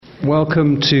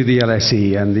Welcome to the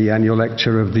LSE and the annual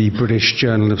lecture of the British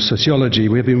Journal of Sociology.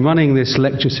 We've been running this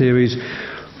lecture series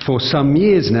for some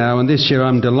years now, and this year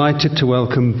I'm delighted to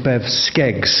welcome Bev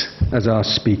Skeggs as our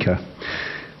speaker.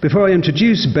 Before I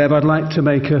introduce Bev, I'd like to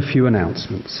make a few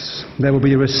announcements. There will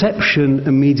be a reception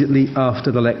immediately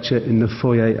after the lecture in the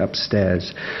foyer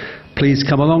upstairs. Please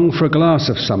come along for a glass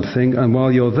of something, and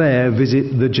while you're there,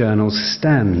 visit the Journal's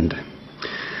stand.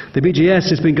 The BJS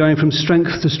has been going from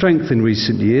strength to strength in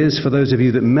recent years. For those of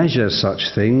you that measure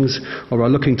such things or are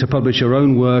looking to publish your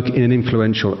own work in an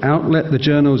influential outlet, the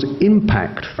journal's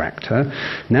impact factor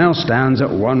now stands at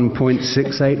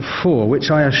 1.684,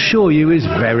 which I assure you is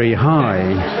very high.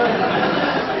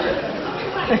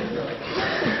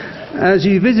 As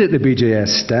you visit the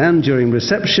BJS stand during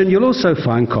reception, you'll also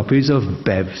find copies of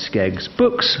Bev Skeggs'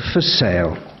 books for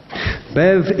sale.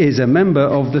 Bev is a member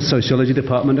of the Sociology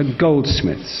Department at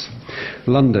Goldsmiths,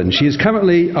 London. She is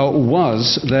currently, or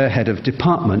was, their head of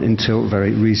department until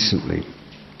very recently.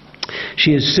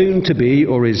 She is soon to be,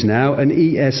 or is now, an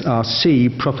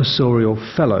ESRC professorial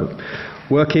fellow,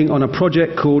 working on a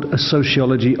project called A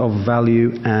Sociology of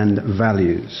Value and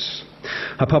Values.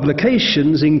 Her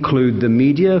publications include The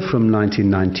Media from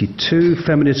 1992,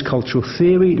 Feminist Cultural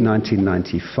Theory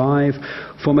 1995,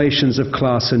 Formations of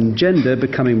Class and Gender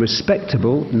Becoming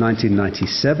Respectable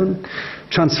 1997,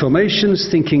 Transformations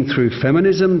Thinking Through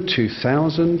Feminism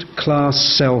 2000, Class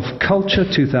Self-Culture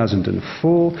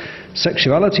 2004,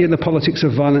 Sexuality and the Politics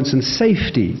of Violence and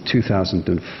Safety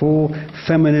 2004,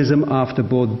 Feminism After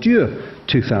Bourdieu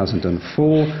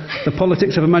 2004, The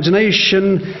Politics of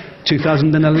Imagination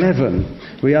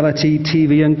 2011, Reality,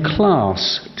 TV and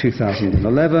Class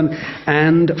 2011,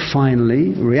 and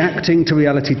finally, Reacting to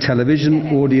Reality Television,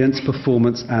 Audience,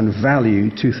 Performance and Value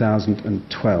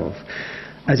 2012.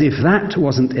 As if that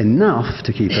wasn't enough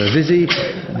to keep her busy,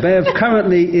 Bev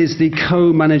currently is the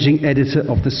co-managing editor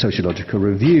of the Sociological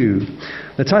Review.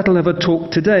 The title of her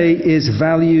talk today is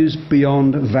Values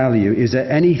Beyond Value. Is there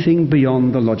anything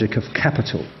beyond the logic of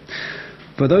capital?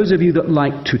 For those of you that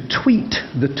like to tweet,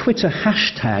 the Twitter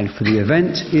hashtag for the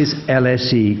event is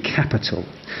LSE Capital.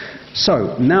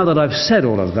 So, now that I've said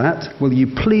all of that, will you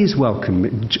please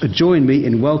join me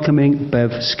in welcoming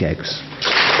Bev Skeggs.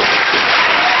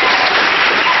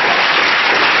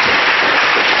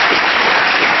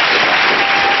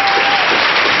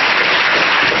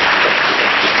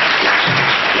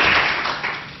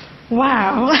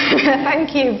 Wow,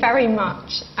 thank you very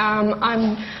much.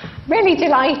 I'm really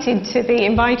delighted to be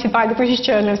invited by the British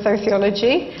Journal of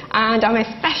Sociology, and I'm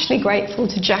especially grateful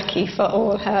to Jackie for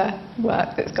all her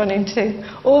work that's gone into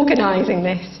organising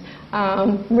this.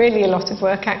 Really a lot of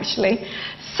work, actually.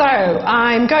 So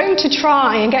I'm going to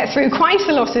try and get through quite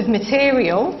a lot of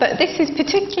material, but this is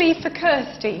particularly for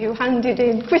Christy, who handed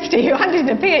in a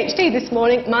PhD this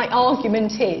morning. My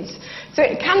argument is, so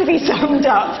it can be summed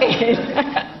up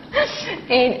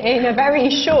in a very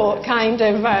short kind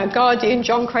of Guardian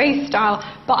John Crace style,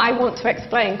 but I want to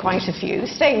explain quite a few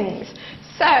things.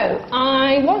 So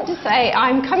I want to say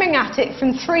I'm coming at it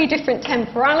from three different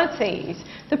temporalities.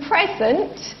 The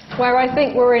present, where I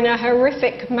think we're in a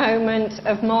horrific moment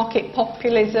of market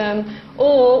populism,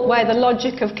 or where the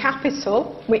logic of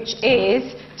capital, which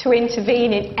is to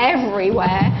intervene in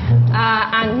everywhere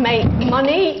and make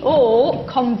money, or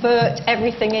convert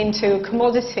everything into a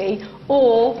commodity,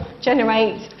 or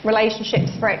generate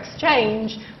relationships for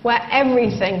exchange, where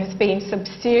everything has been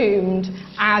subsumed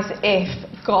as if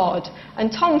God.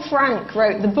 And Tom Frank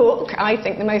wrote the book, I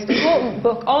think the most important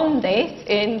book on this,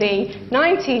 in the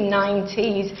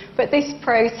 1990s, but this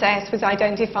process was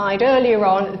identified earlier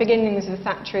on at the beginnings of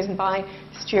Thatcherism by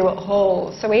Stuart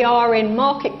Hall. So we are in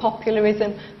market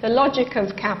populism, the logic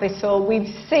of capital. We've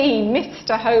seen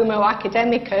Mr. Homo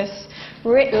academicus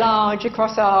writ large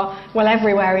across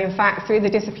everywhere in fact, through the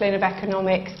discipline of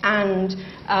economics and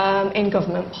in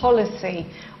government policy.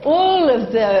 All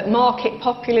of the market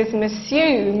populism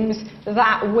assumes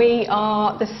that we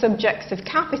are the subjects of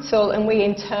capital and we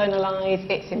internalise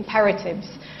its imperatives,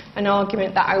 an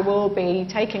argument that I will be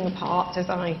taking apart as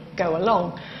I go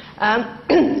along.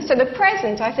 So the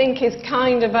present, I think, is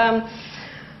kind of,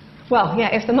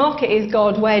 if the market is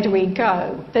God, where do we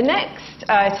go? The next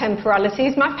temporality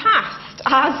is my past.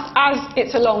 As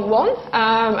it's a long one,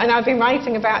 and I've been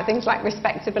writing about things like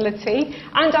respectability,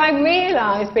 and I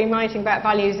realised, been writing about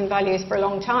values and values for a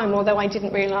long time, although I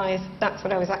didn't realise that's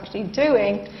what I was actually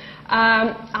doing.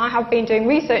 I have been doing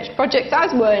research projects,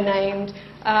 as were named,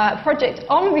 project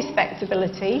on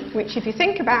respectability, which if you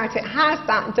think about it has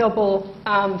that double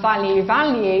values,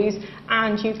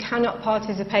 and you cannot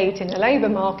participate in the labour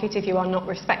market if you are not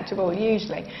respectable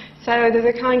usually. So there's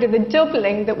a kind of a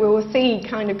doubling that we will see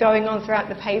kind of going on throughout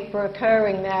the paper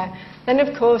occurring there. Then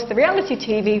of course the reality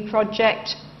TV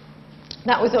project,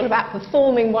 that was all about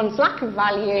performing one's lack of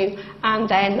value, and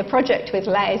then the project with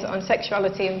Les on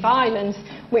sexuality and violence,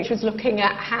 which was looking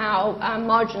at how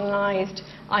marginalised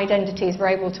identities were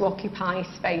able to occupy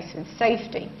space with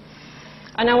safety.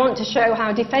 And I want to show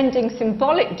how defending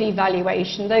symbolic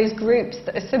devaluation, those groups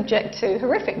that are subject to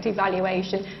horrific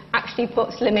devaluation, actually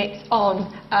puts limits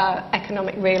on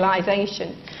economic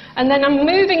realisation. And then I'm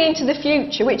moving into the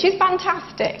future, which is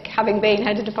fantastic, having been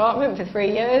head of department for 3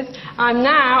 years.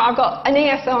 I've got an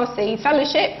ESRC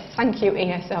fellowship. Thank you,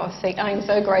 ESRC. I'm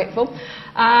so grateful.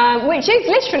 Which is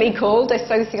literally called a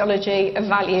Sociology of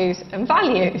Values and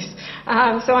Values.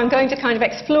 So I'm going to kind of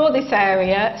explore this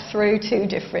area through 2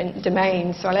 different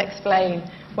domains. So I'll explain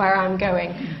where I'm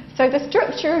going. So the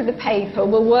structure of the paper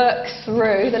will work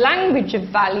through the language of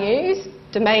values,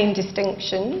 domain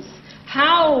distinctions,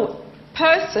 how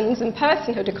persons and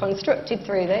personhood are constructed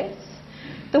through this,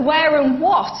 the where and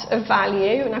what of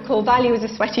value, and I call value as a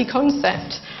sweaty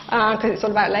concept because it's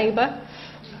all about labour,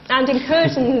 and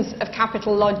incursions of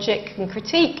capital logic and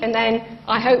critique, and then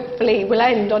I hopefully will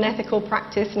end on ethical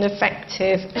practice and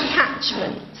effective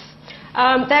attachments.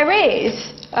 There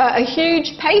is a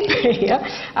huge paper here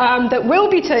that will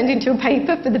be turned into a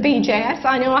paper for the BJS.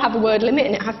 I know I have a word limit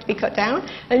and it has to be cut down.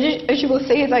 And as you will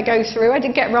see as I go through, I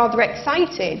did get rather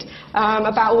excited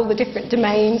about all the different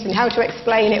domains and how to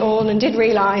explain it all, and did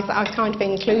realise that I was kind of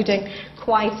including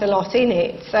quite a lot in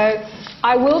it. So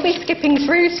I will be skipping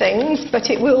through things, but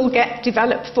it will get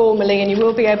developed formally and you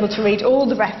will be able to read all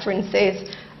the references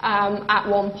at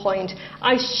one point.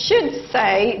 I should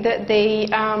say that the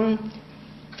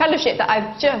fellowship that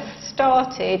I've just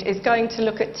started is going to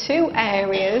look at 2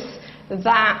 areas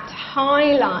that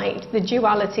highlight the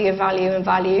duality of value and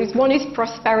values. One is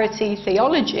prosperity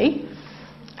theology,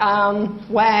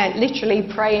 where literally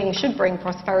praying should bring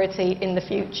prosperity in the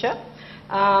future.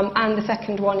 And the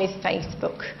second one is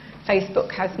Facebook.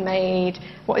 Facebook has made,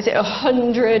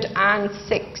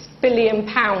 £106 billion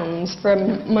from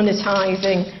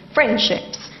monetising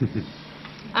friendships.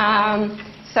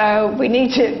 So we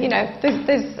need to,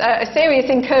 there's a serious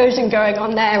incursion going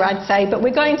on there, I'd say, but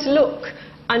we're going to look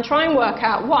and try and work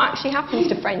out what actually happens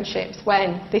to friendships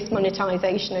when this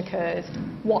monetisation occurs.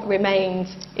 What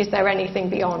remains? Is there anything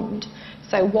beyond?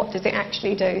 So what does it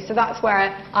actually do? So that's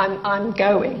where I'm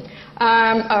going.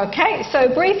 Okay, so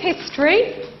brief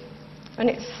history, and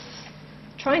it's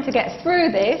trying to get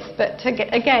through this, but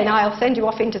again, I'll send you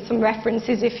off into some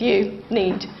references if you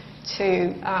need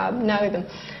to know them.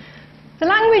 The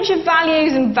language of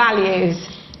values and values,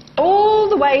 all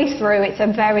the way through, it's a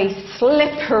very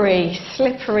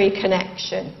slippery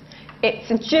connection. It's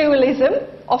a dualism.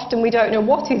 Often we don't know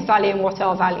what is value and what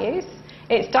are values.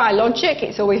 It's dialogic,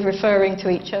 it's always referring to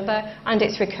each other, and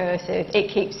it's recursive. It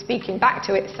keeps speaking back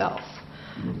to itself.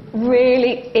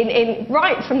 Really,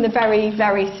 right from the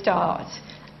very start.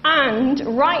 And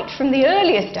right from the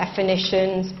earliest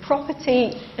definitions,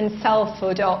 property and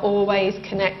selfhood are always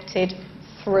connected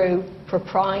through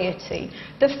propriety.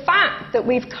 The fact that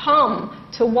we've come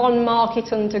to one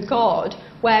market under God,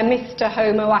 where Mr.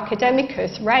 Homo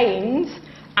academicus reigns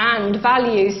and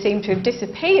values seem to have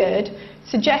disappeared,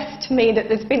 suggests to me that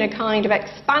there's been a kind of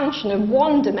expansion of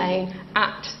one domain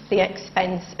at the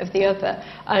expense of the other.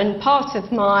 And part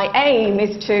of my aim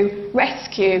is to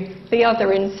rescue the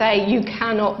other and say you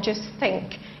cannot just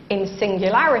think in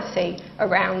singularity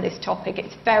around this topic.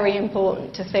 It's very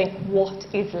important to think what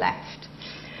is left.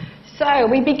 So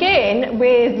we begin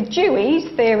with Dewey's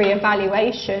theory of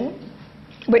valuation,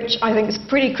 which I think is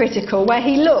pretty critical, where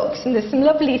he looks, and there's some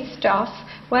lovely stuff,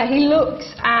 where he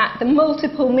looks at the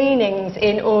multiple meanings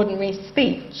in ordinary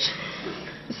speech.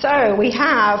 So we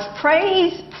have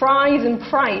praise, prize and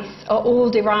price are all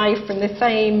derived from the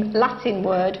same Latin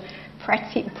word,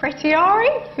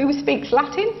 pretiare. Who speaks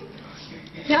Latin?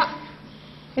 Yeah.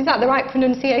 Is that the right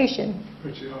pronunciation?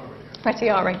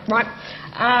 Pretiare, right.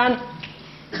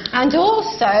 And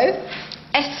also,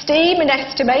 esteem and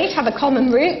estimate have a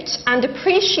common root, and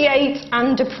appreciate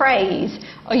and appraise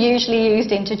are usually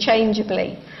used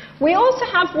interchangeably. We also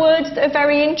have words that are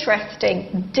very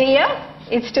interesting. Dear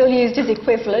is still used as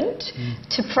equivalent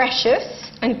to precious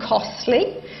and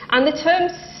costly, and the term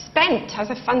spent has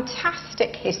a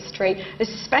fantastic history,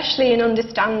 especially in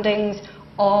understandings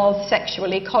of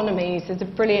sexual economies. There's a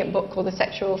brilliant book called The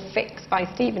Sexual Fix by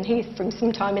Stephen Heath from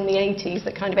sometime in the 80s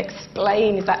that kind of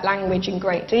explains that language in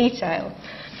great detail.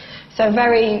 So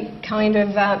very kind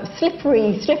of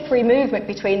slippery movement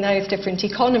between those different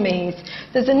economies.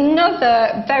 There's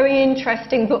another very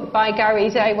interesting book by Gary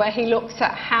Day where he looks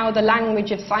at how the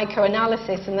language of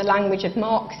psychoanalysis and the language of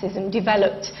Marxism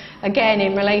developed again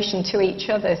in relation to each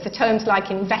other. So terms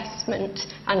like investment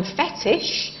and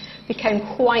fetish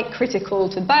became quite critical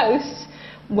to both,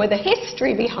 with a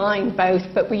history behind both,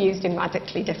 but were used in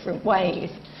radically different ways.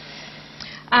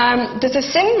 There's a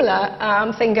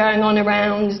similar thing going on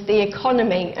around the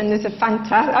economy, and there's a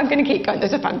I'm going to keep going,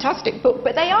 there's a fantastic book,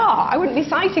 but they are. I wouldn't be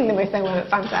citing them if they weren't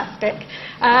fantastic.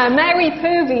 Mary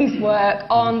Poovy's work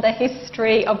on the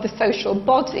history of the social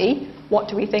body, what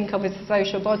do we think of as the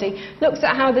social body, looks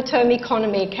at how the term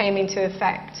economy came into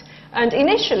effect. And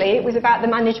initially it was about the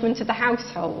management of the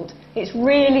household. It's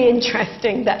really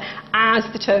interesting that as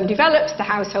the term develops, the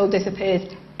household disappears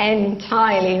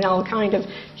entirely, and I'll kind of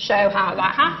show how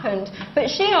that happened. But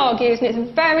she argues, and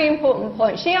it's a very important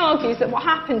point, she argues that what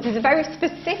happens is a very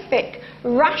specific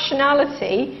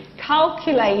rationality,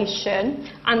 calculation,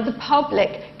 and the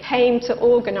public came to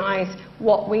organise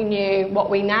what we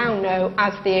now know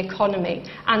as the economy.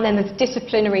 And then there's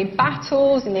disciplinary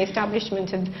battles in the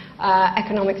establishment of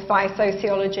economics by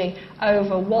sociology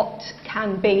over what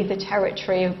can be the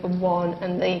territory of one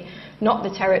and not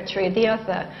the territory of the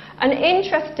other. And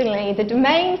interestingly, the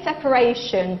domain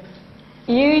separation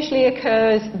usually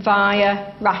occurs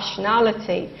via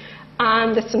rationality.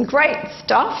 And there's some great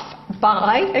stuff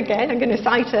by, again, I'm going to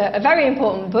cite a very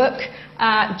important book,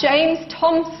 James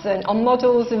Thomson on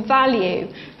Models of Value,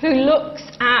 who looks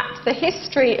at the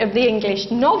history of the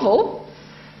English novel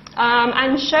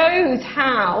and shows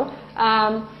how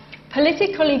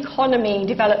political economy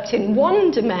developed in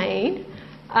one domain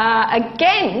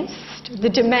against the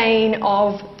domain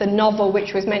of the novel,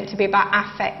 which was meant to be about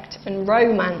affect and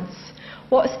romance.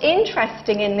 What's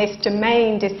interesting in this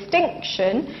domain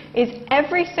distinction is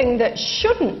everything that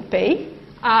shouldn't be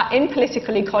in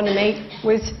political economy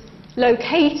was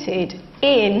located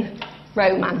in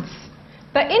romance.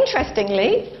 But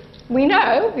interestingly, we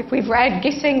know, if we've read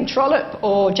Gissing, Trollope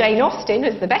or Jane Austen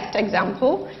as the best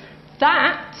example,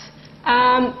 that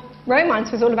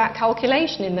romance was all about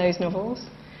calculation in those novels.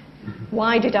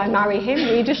 Why did I marry him?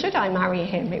 Reader, should I marry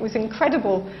him? It was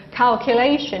incredible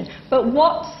calculation. But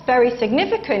what's very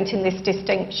significant in this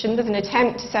distinction, there's an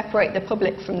attempt to separate the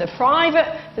public from the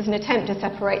private, there's an attempt to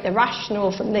separate the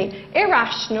rational from the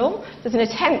irrational, there's an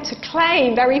attempt to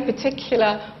claim very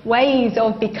particular ways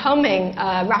of becoming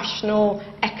a rational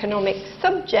economic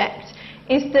subject,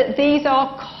 is that these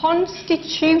are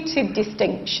constitutive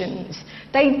distinctions.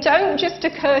 They don't just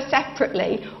occur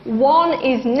separately. One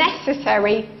is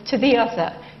necessary to the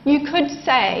other. You could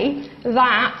say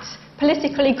that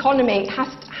political economy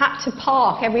had to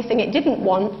park everything it didn't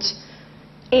want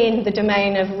in the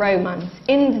domain of romance,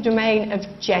 in the domain of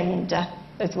gender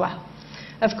as well.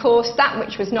 Of course, that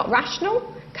which was not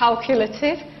rational,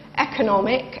 calculative,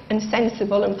 economic and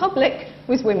sensible and public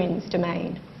was women's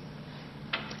domain.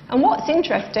 And what's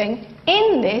interesting,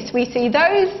 in this we see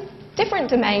those different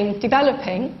domains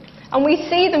developing, and we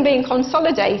see them being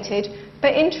consolidated,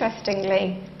 but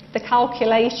interestingly, the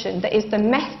calculation, that is the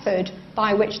method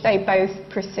by which they both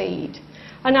proceed.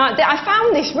 And I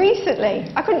found this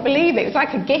recently. I couldn't believe it. It was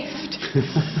like a gift.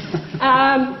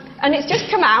 And it's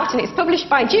just come out, and it's published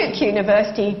by Duke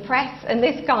University Press, and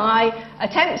this guy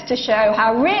attempts to show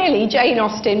how really Jane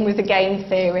Austen was a game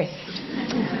theorist.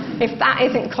 If that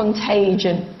isn't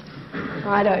contagion,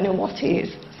 I don't know what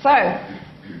is. So,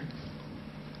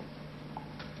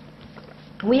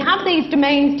 we have these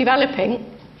domains developing.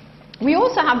 We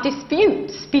also have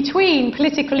disputes between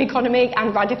political economy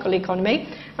and radical economy,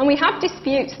 and we have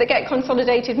disputes that get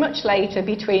consolidated much later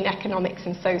between economics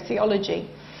and sociology.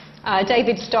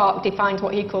 David Stark defines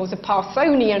what he calls a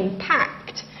Parsonian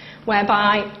pact,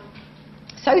 whereby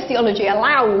sociology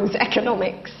allows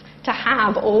economics to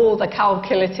have all the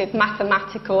calculative,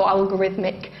 mathematical,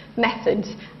 algorithmic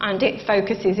methods, and it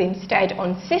focuses instead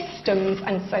on systems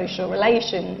and social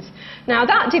relations. Now,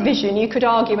 that division, you could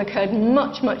argue, occurred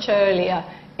much, much earlier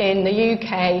in the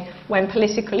UK, when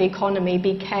political economy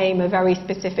became a very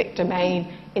specific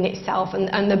domain in itself,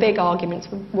 and the big arguments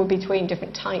were between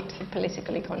different types of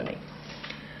political economy.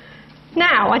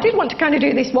 Now, I did want to kind of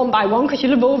do this one by one, because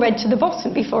you'll have all read to the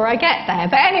bottom before I get there.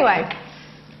 But anyway,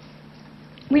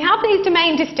 we have these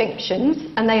domain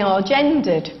distinctions, and they are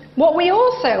gendered. What we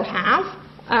also have,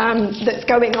 that's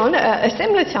going on at a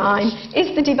similar time,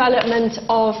 is the development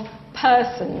of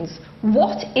persons.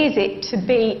 What is it to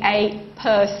be a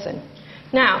person?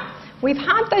 Now, we've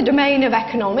had the domain of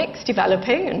economics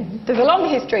developing, and there's a long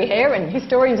history here, and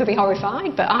historians will be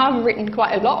horrified, but I have written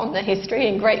quite a lot on the history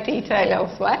in great detail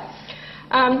elsewhere.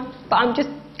 But I'm just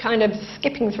kind of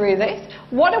skipping through this.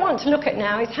 What I want to look at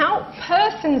now is how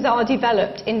persons are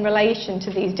developed in relation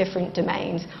to these different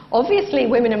domains. Obviously,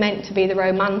 women are meant to be the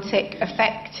romantic,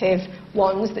 effective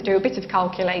ones that do a bit of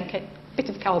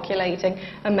calculating,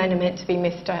 and men are meant to be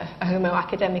Mr. Homo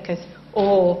academicus,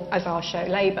 or, as I'll show,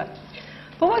 labour.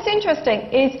 But what's interesting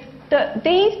is that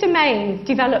these domains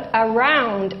develop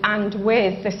around and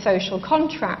with the social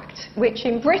contract, which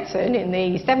in Britain in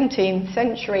the 17th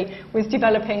century was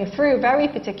developing through a very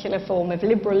particular form of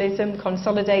liberalism,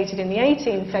 consolidated in the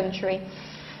 18th century.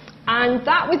 And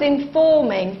that was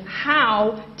informing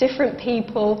how different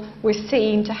people were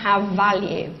seen to have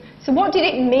value. So what did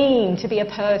it mean to be a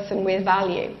person with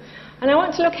value? And I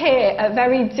want to look here at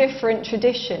very different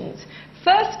traditions.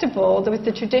 First of all, there was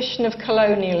the tradition of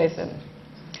colonialism.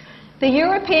 The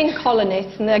European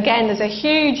colonists, and again there's a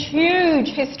huge, huge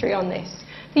history on this,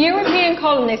 the European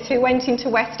colonists who went into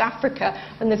West Africa,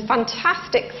 and there's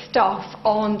fantastic stuff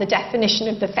on the definition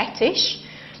of the fetish,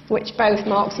 which both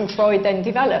Marx and Freud then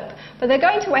develop, but they're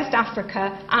going to West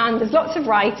Africa, and there's lots of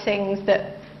writings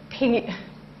that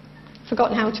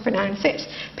forgotten how to pronounce it,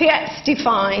 Pietz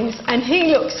defines, and he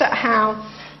looks at how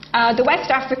the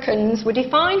West Africans were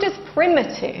defined as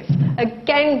primitive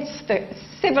against the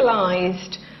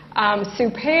civilized,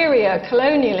 superior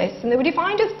colonialists, and they were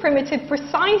defined as primitive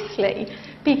precisely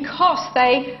because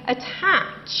they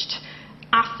attached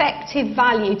affective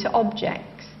value to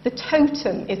objects. The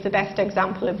totem is the best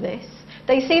example of this.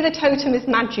 They see the totem as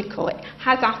magical. It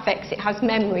has affects, it has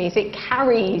memories, it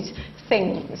carries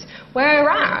things.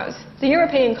 Whereas the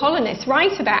European colonists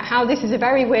write about how this is a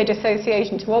very weird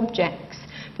association to objects,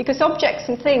 because objects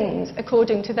and things,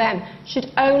 according to them,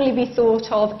 should only be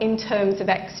thought of in terms of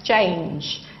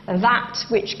exchange, that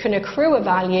which can accrue a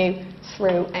value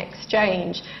through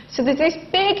exchange. So there's this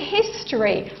big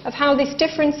history of how this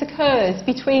difference occurs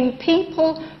between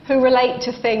people who relate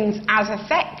to things as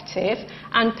effective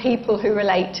and people who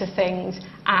relate to things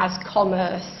as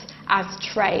commerce, as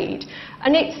trade.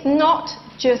 And it's not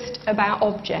just about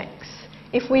objects.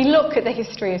 If we look at the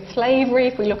history of slavery,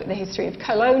 if we look at the history of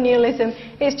colonialism,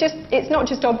 it's not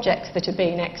just objects that are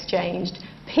being exchanged.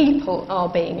 People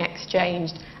are being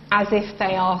exchanged as if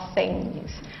they are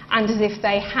things, and as if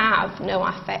they have no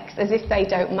affects, as if they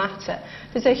don't matter.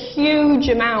 There's a huge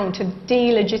amount of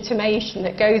delegitimation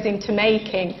that goes into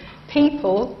making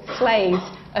people, slaves,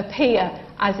 appear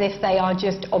as if they are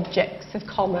just objects of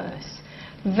commerce.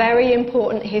 Very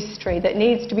important history that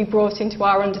needs to be brought into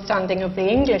our understanding of the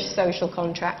English social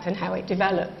contract and how it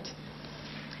developed.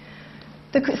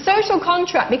 The social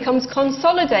contract becomes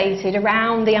consolidated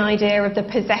around the idea of the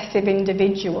possessive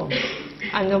individual.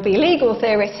 And there'll be legal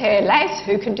theorists here, Les,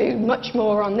 who can do much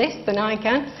more on this than I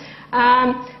can.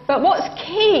 But what's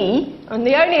key, and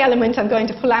the only element I'm going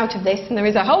to pull out of this, and there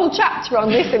is a whole chapter on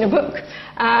this in a book,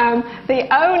 the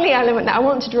only element that I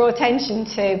want to draw attention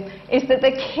to is that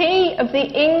the key of the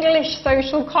English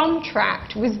social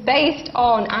contract was based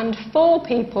on and for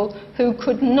people who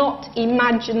could not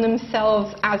imagine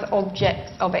themselves as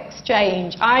objects of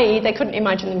exchange, i.e. they couldn't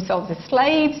imagine themselves as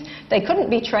slaves, they couldn't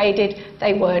be traded,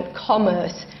 they weren't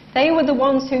commerce. They were the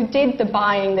ones who did the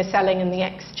buying, the selling and the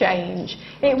exchange.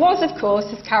 It was, of course,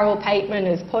 as Carol Pateman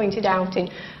has pointed out in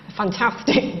a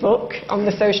fantastic book on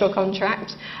the social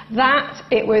contract, that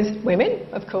it was women,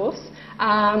 of course,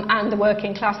 and the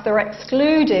working class that were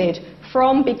excluded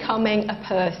from becoming a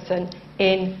person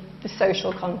in the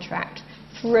social contract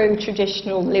through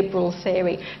traditional liberal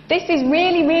theory. This is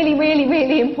really, really, really,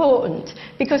 really important,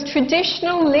 because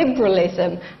traditional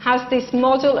liberalism has this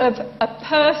model of a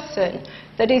person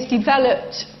that is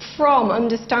developed from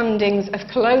understandings of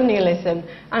colonialism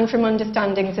and from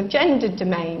understandings of gendered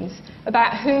domains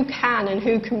about who can and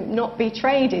who cannot be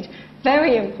traded.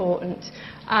 Very important.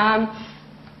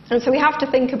 And so we have to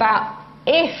think about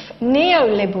if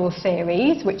neoliberal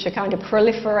theories, which are kind of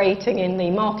proliferating in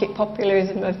the market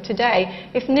populism of today,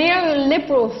 if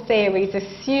neoliberal theories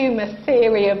assume a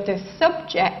theory of the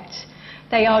subject,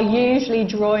 they are usually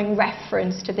drawing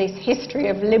reference to this history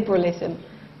of liberalism,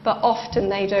 but often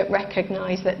they don't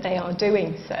recognise that they are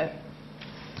doing so.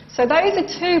 So those are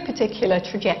two particular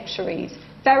trajectories,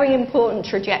 very important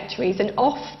trajectories, and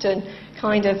often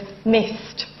kind of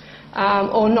missed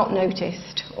or not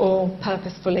noticed or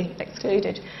purposefully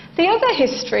excluded. The other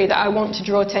history that I want to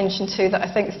draw attention to that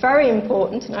I think is very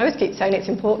important, and I always keep saying it's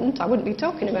important, I wouldn't be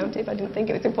talking about it if I didn't think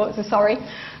it was important, so sorry,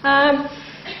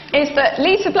 is that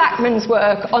Lisa Blackman's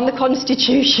work on the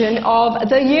constitution of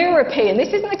the European.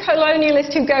 This isn't the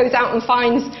colonialist who goes out and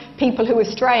finds people who are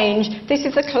strange. This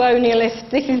is the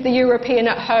colonialist, this is the European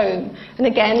at home. And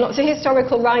again, lots of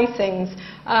historical writings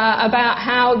about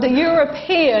how the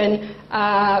European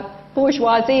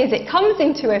bourgeoisie, as it comes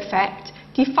into effect,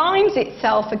 defines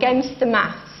itself against the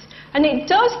mass. And it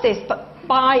does this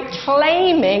by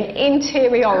claiming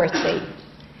interiority.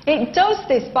 It does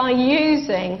this by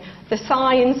using the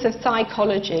science of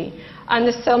psychology. And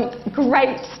there's some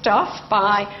great stuff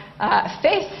by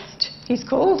Fist, he's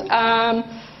called.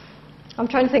 I'm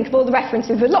trying to think of all the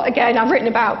references. There's a lot, again, I've written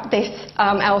about this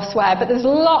elsewhere, but there's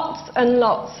lots and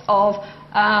lots of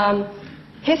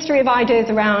history of ideas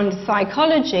around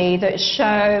psychology that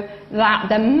show that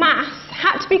the mass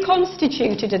had to be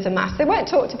constituted as a mass. They weren't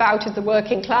talked about as the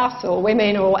working class or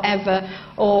women or whatever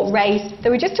or race. They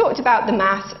were just talked about the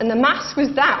mass, and the mass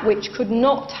was that which could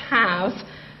not have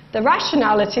the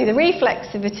rationality, the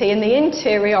reflexivity and the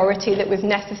interiority that was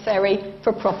necessary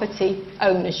for property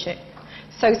ownership.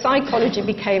 So psychology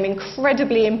became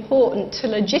incredibly important to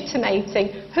legitimating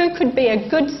who could be a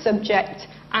good subject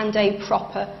and a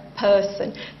proper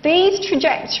person. These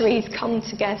trajectories come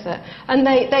together and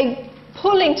they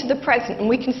pull into the present, and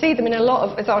we can see them in a lot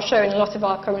of, as I'll show in a lot of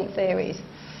our current theories.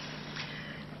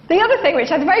 The other thing, which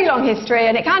has a very long history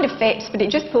and it kind of fits, but it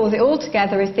just pulls it all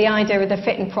together, is the idea of the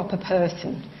fit and proper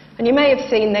person. And you may have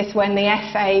seen this when the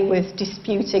FA was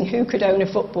disputing who could own a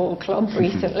football club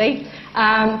recently.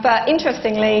 But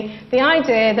interestingly, the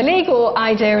legal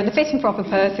idea of the fit and proper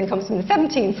person comes from the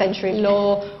 17th century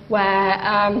law,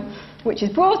 which is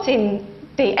brought in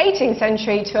the 18th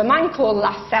century to a man called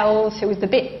Lascelles, who was the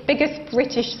biggest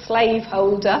British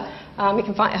slaveholder. We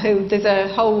can find there's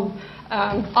a whole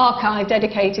archive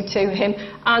dedicated to him,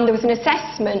 and there was an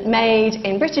assessment made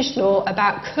in British law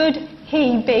about could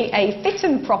he be a fit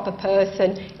and proper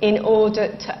person in order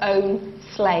to own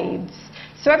slaves.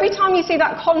 So every time you see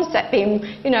that concept being,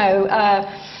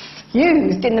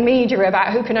 used in the media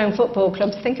about who can own football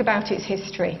clubs, think about its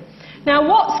history. Now,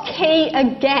 what's key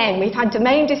again? We've had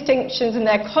domain distinctions and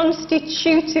they're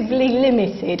constitutively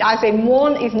limited, as in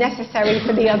one is necessary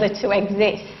for the other to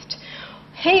exist.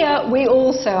 Here we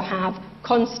also have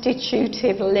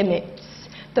constitutive limits.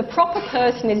 The proper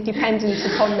person is dependent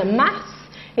upon the mass,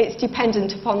 it's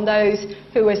dependent upon those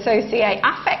who associate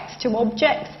affects to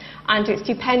objects, and it's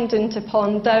dependent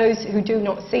upon those who do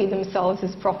not see themselves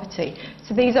as property.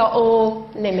 So these are all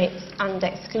limits and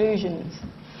exclusions.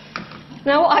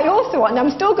 Now, what I also want, and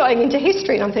I'm still going into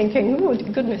history, and I'm thinking, oh,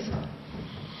 goodness.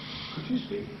 Could you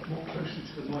speak more closely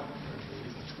to the microphone?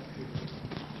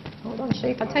 Hold on,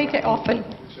 Sheep, I take it off. And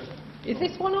is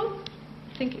this one on?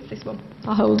 I think it's this one.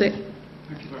 I'll hold it.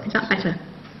 Thank you very much. Is that better?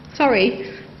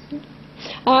 Sorry.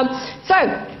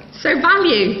 So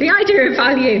value, the idea of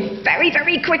value, very,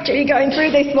 very quickly going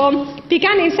through this one.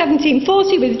 Began in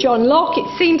 1740 with John Locke.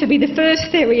 It seemed to be the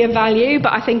first theory of value,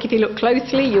 but I think if you look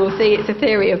closely, you'll see it's a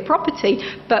theory of property.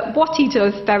 But what he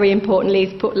does, very importantly,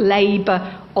 is put labour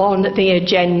on the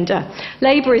agenda.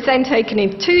 Labour is then taken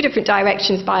in two different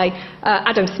directions by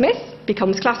Adam Smith,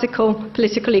 becomes classical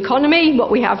political economy, what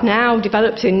we have now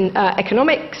developed in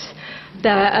economics,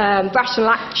 the rational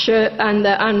actor and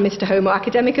Mr. Homo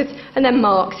academicus, and then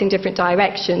Marx in different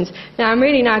directions. Now, I'm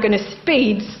really now going to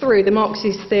speed through the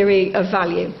Marxist theory of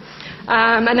value.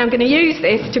 And I'm going to use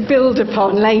this to build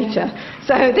upon later.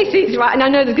 So this is, right, and I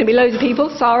know there's going to be loads of people,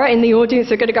 Sarah, in the audience,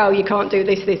 who are going to go, you can't do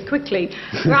this quickly.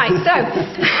 Right, so,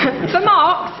 for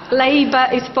Marx, labour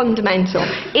is fundamental.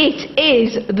 It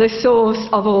is the source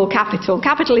of all capital.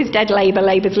 Capital is dead labour,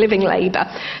 labour is living labour.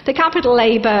 The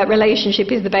capital-labour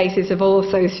relationship is the basis of all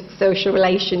social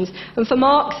relations. And for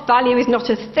Marx, value is not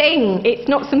a thing. It's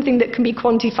not something that can be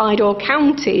quantified or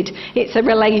counted. It's a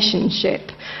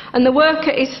relationship. And the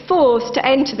worker is forced to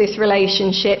enter this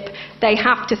relationship. They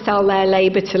have to sell their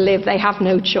labour to live. They have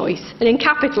no choice. And in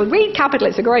Capital, read Capital,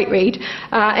 it's a great read.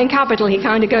 In Capital, he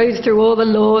kind of goes through all the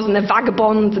laws and the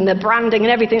vagabonds and the branding and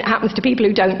everything that happens to people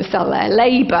who don't sell their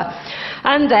labour.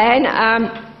 And then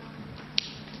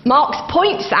Marx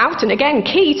points out, and again,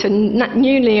 key to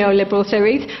new neoliberal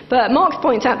theories, but Marx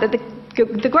points out that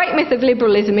the great myth of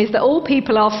liberalism is that all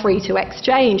people are free to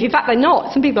exchange. In fact, they're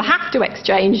not. Some people have to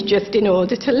exchange just in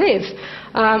order to live.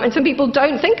 And some people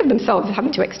don't think of themselves as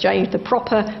having to exchange the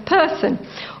proper person.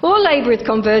 All labour is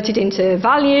converted into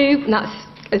value, and that's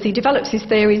as he develops his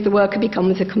theories, the worker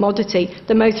becomes a commodity,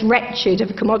 the most wretched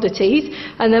of commodities.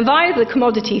 And then via the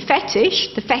commodity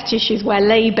fetish, the fetish is where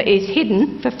labour is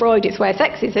hidden. For Freud, it's where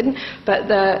sex is hidden, but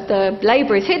the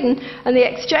labour is hidden. And the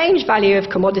exchange value of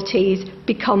commodities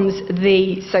becomes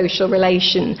the social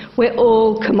relation. We're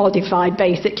all commodified,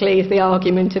 basically, is the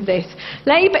argument of this.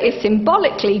 Labour is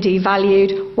symbolically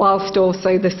devalued, whilst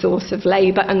also the source of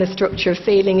labour, and the structure of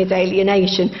feeling is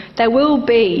alienation. There will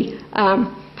be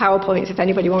PowerPoints if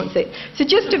anybody wants it. So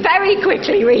just to very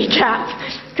quickly recap,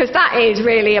 because that is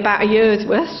really about a year's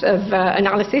worth of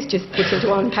analysis, just this is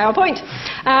one PowerPoint.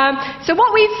 So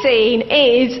what we've seen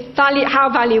is how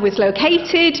value is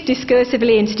located,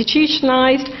 discursively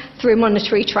institutionalised through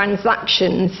monetary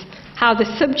transactions. How the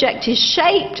subject is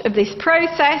shaped of this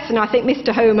process, and I think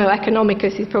Mr. Homo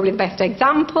economicus is probably the best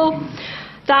example.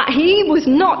 That he was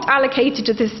not allocated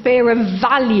to the sphere of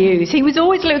values. He was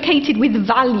always located with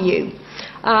value.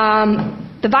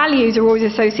 The values are always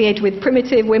associated with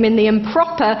primitive women, the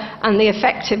improper and the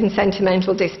affective and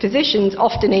sentimental dispositions,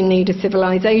 often in need of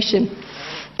civilization.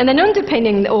 And then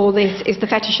underpinning all this is the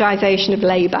fetishization of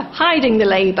labour, hiding the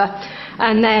labour.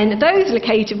 And then those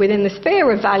located within the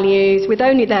sphere of values, with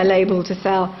only their label to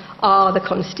sell, are the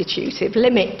constitutive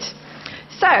limit.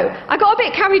 So, I got a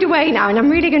bit carried away now, and I'm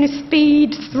really going to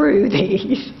speed through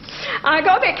these. I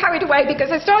got a bit carried away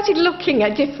because I started looking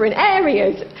at different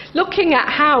areas, looking at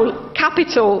how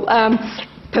capital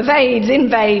pervades,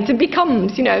 invades, and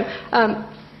becomes,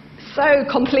 so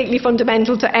completely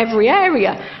fundamental to every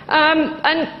area.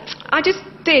 And I just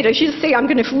did. As you'll see, I'm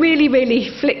going to really, really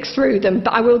flick through them,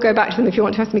 but I will go back to them if you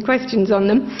want to ask me questions on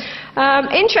them.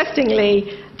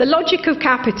 Interestingly, the logic of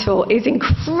capital is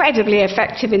incredibly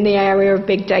effective in the area of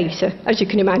big data, as you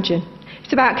can imagine.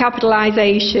 It's about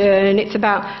capitalisation, it's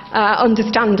about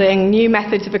understanding new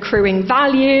methods of accruing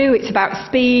value, it's about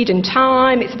speed and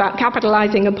time, it's about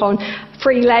capitalising upon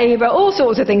free labour, all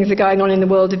sorts of things are going on in the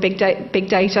world of big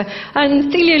data.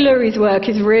 And Celia Lurie's work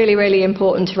is really, really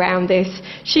important around this.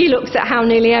 She looks at how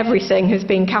nearly everything has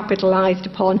been capitalised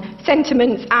upon,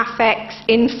 sentiments, affects,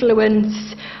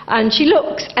 influence, and she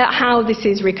looks at how this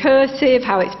is recursive,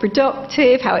 how it's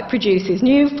productive, how it produces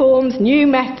new forms, new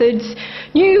methods,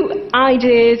 new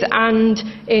ideas, and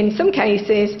in some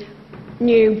cases,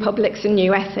 new publics and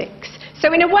new ethics.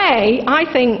 So in a way, I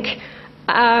think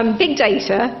big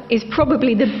data is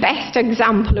probably the best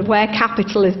example of where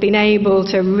capital has been able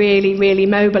to really, really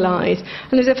mobilise.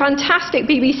 And there's a fantastic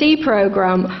BBC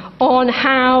programme on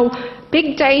how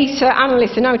big data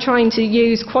analysts are now trying to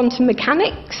use quantum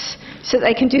mechanics so that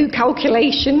they can do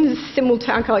calculations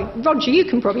simultaneously. Roger, you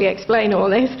can probably explain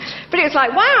all this. But it's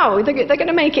like, wow, they're going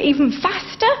to make it even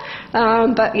faster.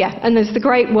 But yeah, and there's the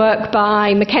great work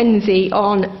by Mackenzie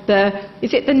on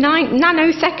is it the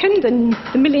nanosecond,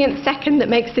 the millionth second that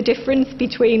makes the difference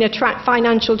between a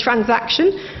financial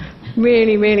transaction?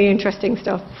 Really, really interesting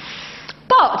stuff.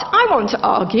 But I want to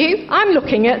argue, I'm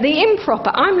looking at the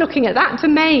improper, I'm looking at that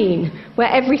domain where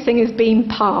everything has been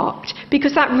parked,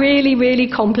 because that really, really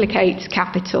complicates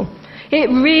capital. It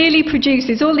really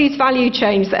produces all these value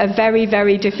chains that are very,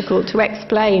 very difficult to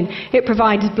explain. It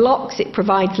provides blocks, it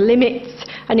provides limits,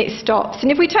 and it stops. And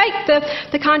if we take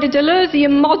the kind of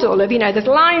Deleuzian model of, there's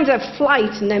lines of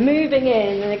flight and they're moving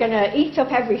in and they're going to eat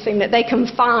up everything that they can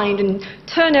find and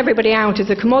turn everybody out as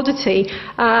a commodity,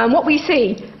 what we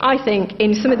see, I think,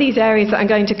 in some of these areas that I'm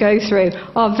going to go through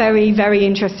are very, very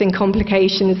interesting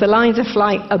complications. The lines of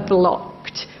flight are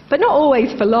blocked, but not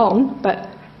always for long, but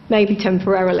maybe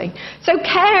temporarily. So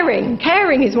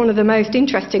caring is one of the most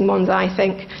interesting ones, I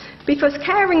think, because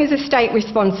caring is a state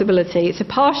responsibility. It's a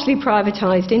partially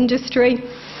privatised industry,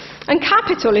 and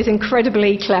capital is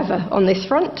incredibly clever on this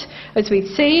front. As we've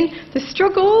seen, the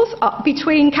struggles are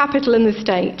between capital and the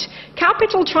state.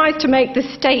 Capital tries to make the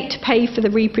state pay for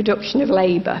the reproduction of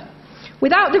labour.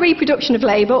 Without the reproduction of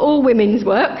labour, all women's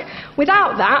work,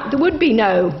 without that, there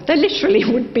literally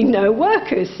would be no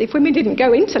workers. If women didn't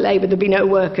go into labour, there'd be no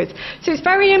workers. So it's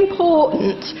very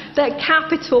important that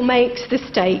capital makes the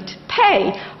state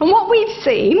pay. And what we've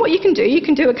seen, what you can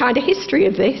do a kind of history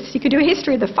of this. You can do a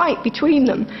history of the fight between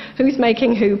them, who's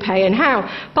making who pay and how.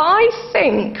 But I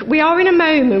think we are in a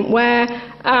moment where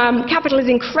capital is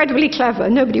incredibly clever.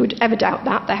 Nobody would ever doubt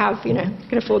that. They have,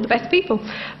 can afford the best people.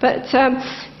 But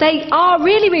they are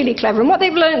really, really clever. And what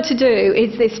they've learned to do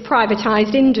is this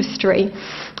privatised industry,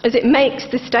 as it makes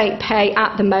the state pay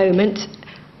at the moment.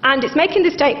 And it's making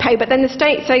the state pay, but then the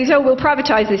state says, we'll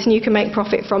privatise this and you can make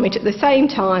profit from it at the same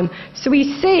time. So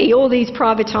we see all these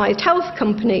privatised health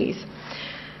companies.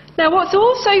 Now, what's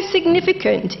also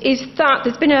significant is that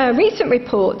there's been a recent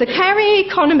report. The caring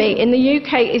economy in the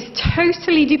UK is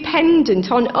totally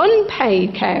dependent on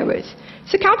unpaid carers.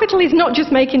 So capital is not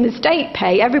just making the state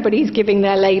pay, everybody's giving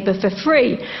their labour for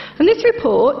free. And this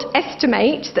report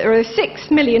estimates that there are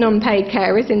 6 million unpaid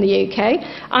carers in the UK,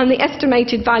 and the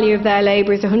estimated value of their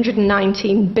labour is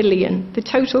 119 billion. The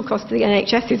total cost of the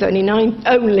NHS is only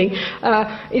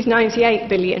 98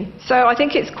 billion. So I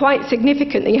think it's quite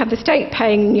significant that you have the state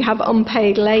paying and you have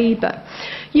unpaid labour.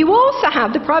 You also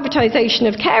have the privatisation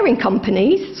of caring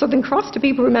companies, Southern Cross, do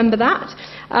people remember that?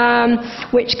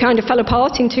 Which kind of fell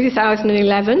apart in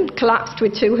 2011, collapsed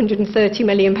with £230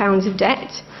 million of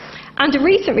debt. And a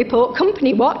recent report,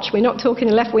 Company Watch, we're not talking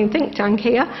a left-wing think tank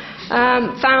here,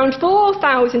 found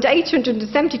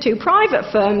 4,872 private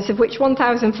firms, of which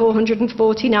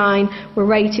 1,449 were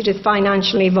rated as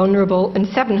financially vulnerable, and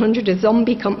 700 as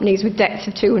zombie companies with debts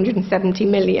of £270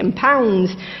 million.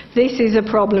 This is a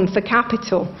problem for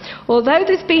capital. Although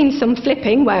there's been some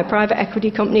flipping where private equity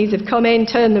companies have come in,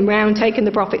 turned them round, taken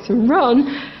the profits and run,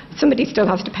 somebody still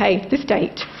has to pay the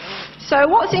state. So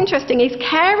what's interesting is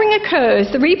caring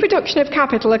occurs, the reproduction of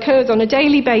capital occurs on a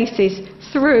daily basis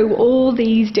through all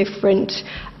these different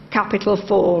capital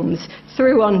forms,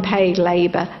 through unpaid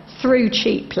labour, through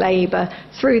cheap labour,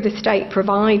 through the state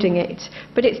providing it.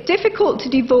 But it's difficult to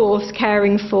divorce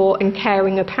caring for and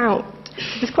caring about.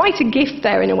 There's quite a gift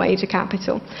there in a way to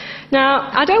capital. Now,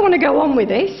 I don't want to go on with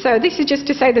this, so this is just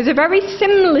to say there's a very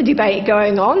similar debate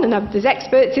going on, and there's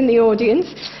experts in the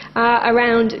audience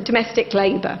around domestic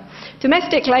labour.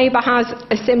 Domestic labour has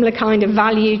a similar kind of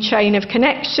value chain of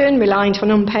connection, reliant on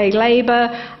unpaid labour,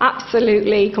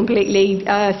 absolutely, completely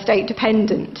state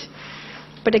dependent.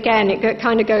 But again, it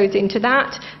kind of goes into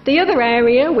that. The other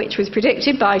area, which was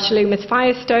predicted by Shalumas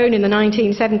Firestone in the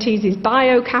 1970s, is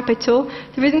biocapital.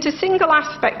 There isn't a single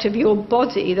aspect of your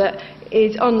body that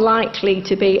is unlikely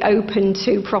to be open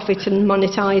to profit and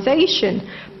monetisation.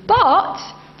 But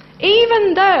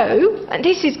even though, and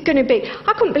this is going to be,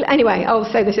 anyway, I'll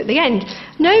say this at the end,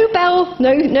 Nobel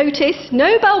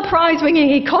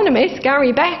Prize-winning economist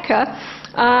Gary Becker,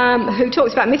 who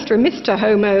talks about Mr. and Mr.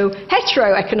 Homo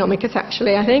heteroeconomicus,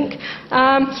 actually, I think,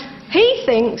 he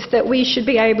thinks that we should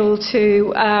be able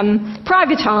to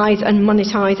privatise and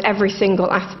monetise every single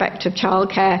aspect of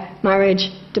childcare, marriage,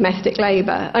 domestic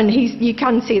labour, and you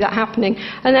can see that happening.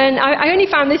 And then I only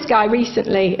found this guy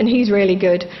recently, and he's really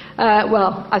good,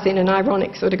 well, as in an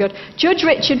ironic sort of good. Judge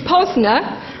Richard Posner,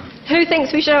 who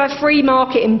thinks we should have a free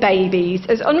market in babies,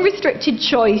 as unrestricted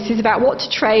choice is about what to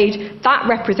trade. That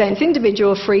represents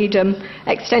individual freedom,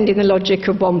 extending the logic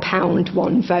of £1,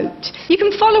 one vote. You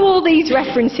can follow all these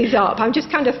references up. I'm just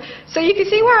kind of, so you can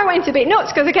see where I went a bit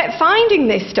nuts, because I kept finding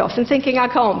this stuff and thinking, I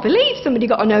can't believe somebody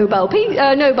got a Nobel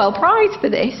Prize for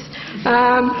this.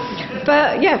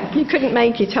 But yeah, you couldn't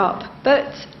make it up.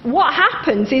 But what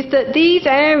happens is that these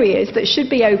areas that should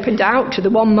be opened out to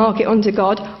the one market under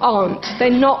God aren't.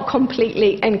 They're not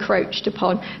completely encroached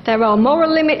upon. There are moral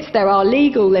limits, there are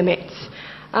legal limits.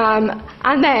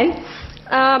 And then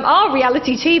our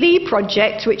reality TV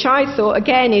project, which I thought,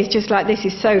 again, is just like, this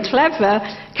is so clever,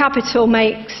 capital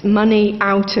makes money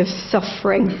out of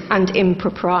suffering and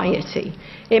impropriety.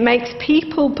 It makes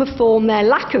people perform their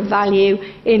lack of value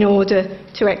in order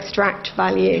to extract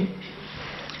value.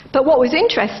 But what was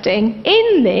interesting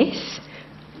in this,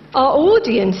 our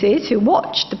audiences who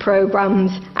watched the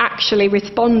programmes actually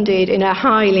responded in a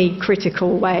highly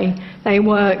critical way. They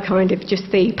weren't kind of just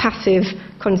the passive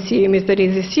consumers that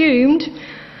is assumed.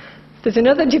 There's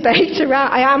another debate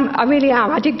around, I really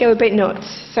am, I did go a bit nuts,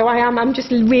 so I'm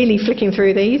just really flicking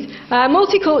through these.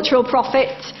 Multicultural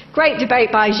profit. Great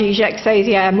debate by Zizek says,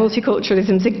 yeah,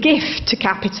 multiculturalism is a gift to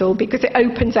capital because it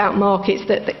opens out markets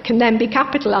that can then be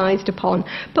capitalised upon.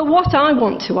 But what I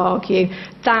want to argue,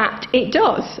 that it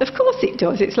does. Of course it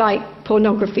does. It's like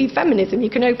pornography, feminism. You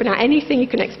can open out anything, you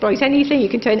can exploit anything, you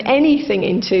can turn anything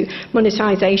into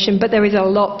monetisation, but there is a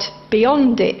lot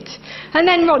beyond it. And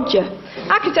then Roger,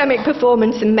 academic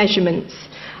performance and measurements.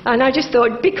 And I just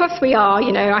thought, because we are,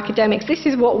 academics, this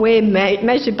is what we're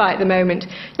measured by at the moment.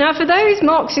 Now, for those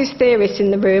Marxist theorists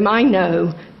in the room, I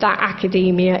know that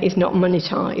academia is not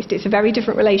monetised. It's a very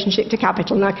different relationship to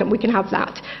capital, and we can have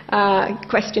that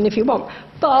question if you want.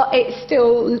 But it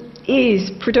still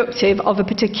is productive of a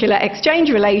particular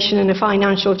exchange relation and a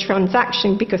financial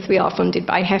transaction because we are funded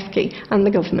by HEFCE and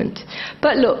the government.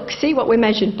 But look, see what we're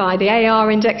measured by. The AR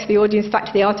index, the audience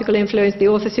factor, the article influence, the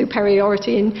author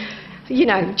superiority, and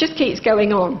just keeps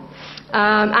going on.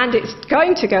 And it's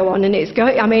going to go on, and it's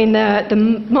going. I mean,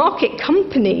 the market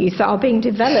companies that are being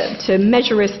developed to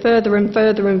measure us further and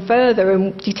further and further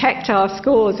and detect our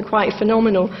scores are quite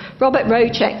phenomenal. Robert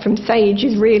Rocek from Sage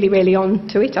is really, really on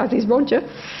to it, as is Roger,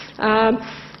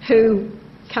 who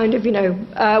kind of,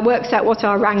 works out what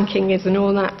our ranking is and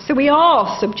all that. So we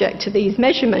are subject to these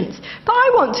measurements. But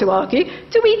I want to argue,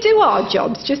 do we do our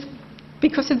jobs just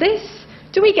because of this?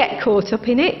 Do we get caught up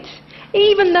in it?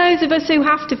 Even those of us who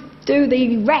have to do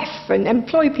the ref and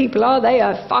employ people, are they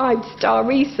a 5-star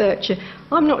researcher?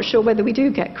 I'm not sure whether we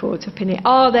do get caught up in it.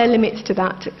 Are there limits to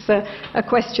that? It's a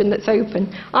question that's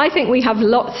open. I think we have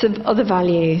lots of other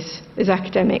values as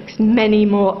academics, many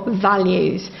more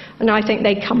values, and I think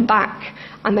they come back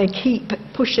and they keep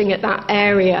pushing at that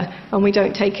area, and we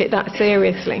don't take it that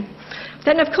seriously.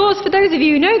 Then, of course, for those of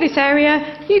you who know this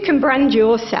area, you can brand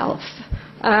yourself.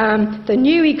 The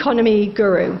new economy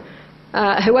guru,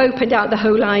 who opened out the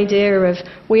whole idea of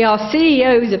we are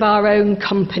CEOs of our own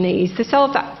companies. The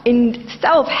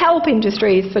self-help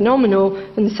industry is phenomenal,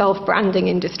 and self-branding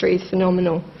industry is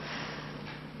phenomenal.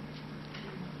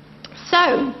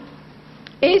 So,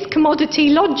 is commodity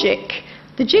logic?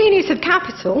 The genius of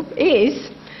capital is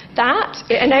that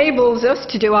it enables us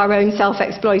to do our own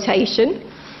self-exploitation.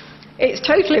 It's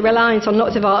totally reliant on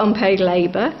lots of our unpaid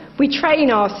labour. We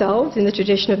train ourselves in the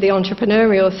tradition of the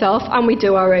entrepreneurial self, and we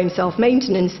do our own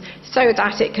self-maintenance so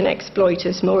that it can exploit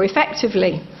us more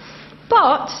effectively.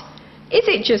 But is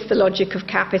it just the logic of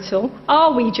capital?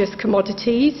 Are we just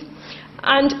commodities?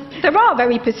 And there are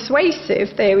very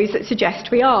persuasive theories that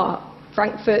suggest we are.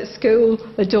 Frankfurt School,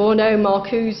 Adorno,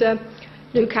 Marcuse,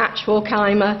 Lukács,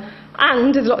 Horkheimer,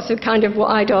 and there's lots of kind of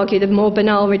what I'd argue the more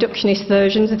banal reductionist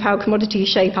versions of how commodities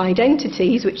shape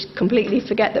identities, which completely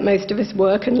forget that most of us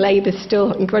work and labour's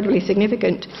still incredibly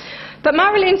significant. But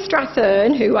Marilyn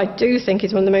Strathern, who I do think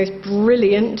is one of the most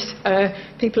brilliant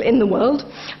people in the world,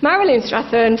 Marilyn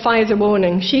Strathern fires a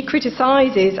warning. She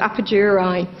criticises a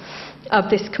priori of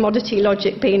this commodity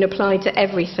logic being applied to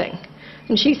everything.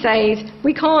 And she says,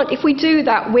 we can't, if we do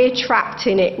that, we're trapped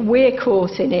in it, we're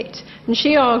caught in it. And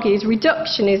she argues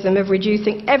reductionism of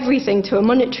reducing everything to a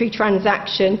monetary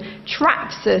transaction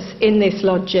traps us in this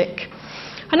logic.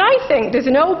 And I think there's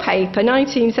an old paper,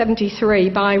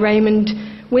 1973, by Raymond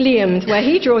Williams, where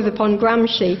he draws upon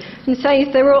Gramsci and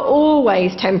says there are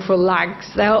always temporal lags,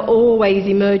 there are always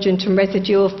emergent and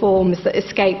residual forms that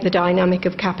escape the dynamic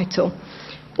of capital.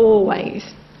 Always.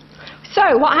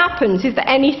 So what happens? Is there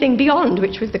anything beyond,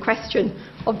 which was the question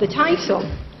of the title?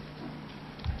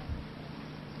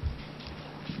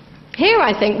 Here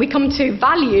I think we come to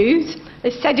values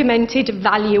as sedimented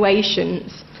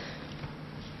valuations.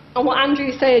 And what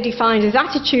Andrew Sayer defined as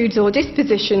attitudes or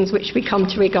dispositions which we come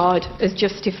to regard as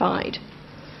justified.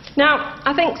 Now,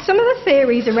 I think some of the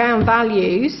theories around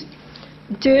values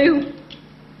do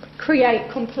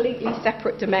create completely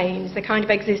separate domains. They kind of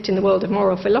exist in the world of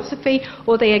moral philosophy,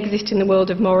 or they exist in the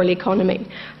world of moral economy.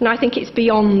 And I think it's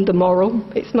beyond the moral.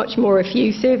 It's much more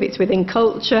effusive. It's within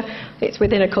culture. It's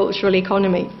within a cultural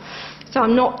economy. So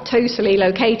I'm not totally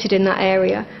located in that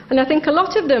area. And I think a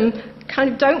lot of them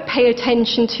kind of don't pay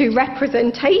attention to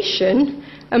representation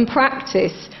and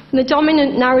practice. And the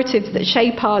dominant narratives that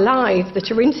shape our lives, that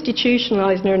are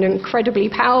institutionalised and are incredibly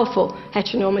powerful: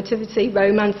 heteronormativity,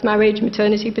 romance, marriage,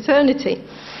 maternity, paternity.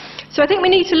 So I think we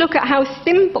need to look at how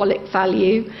symbolic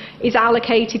value is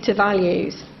allocated to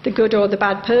values, the good or the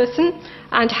bad person,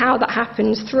 and how that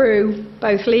happens through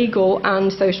both legal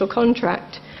and social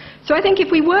contract. So I think if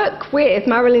we work with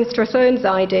Marilyn Strathern's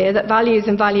idea that values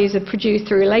and values are produced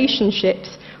through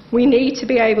relationships, we need to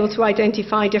be able to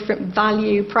identify different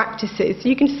value practices.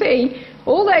 You can see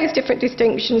all those different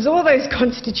distinctions, all those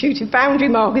constitutive boundary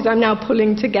markers I'm now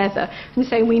pulling together and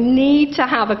saying we need to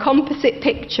have a composite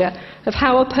picture of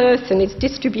how a person is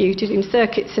distributed in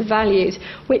circuits of values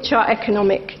which are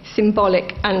economic,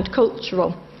 symbolic and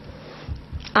cultural.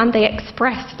 And they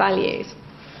express values.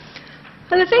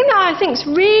 And the thing that I think is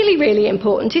really, really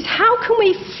important is how can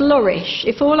we flourish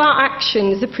if all our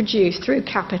actions are produced through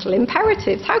capital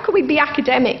imperatives? How can we be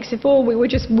academics if all we were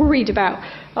just worried about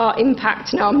our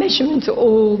impact and our measurement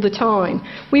all the time?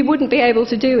 We wouldn't be able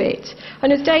to do it.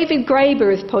 And as David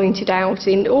Graeber has pointed out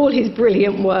in all his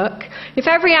brilliant work, if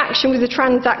every action was a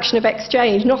transaction of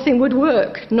exchange, nothing would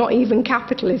work, not even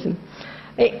capitalism.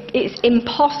 It's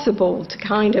impossible to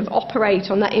kind of operate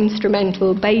on that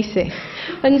instrumental basis.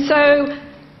 And so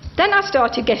then I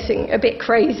started getting a bit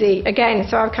crazy again,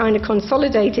 so I've kind of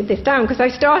consolidated this down because I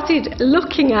started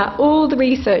looking at all the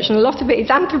research, and a lot of it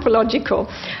is anthropological,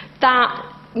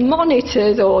 that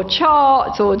monitors or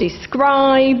charts or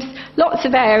describes lots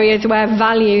of areas where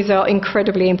values are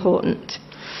incredibly important.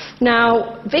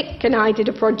 Now, Vic and I did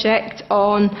a project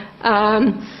on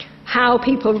how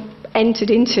people entered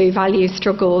into value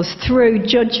struggles through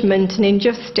judgment and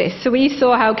injustice. So we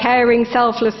saw how caring,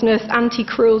 selflessness,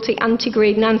 anti-cruelty,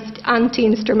 anti-greed and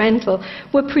anti-instrumental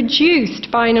were produced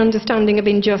by an understanding of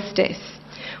injustice,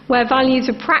 where values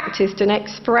are practiced and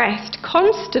expressed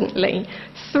constantly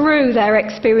through their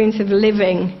experience of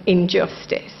living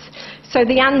injustice. So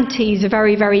the antis are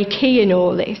very, very key in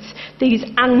all this. These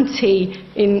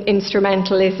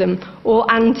anti-instrumentalism or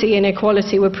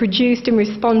anti-inequality were produced in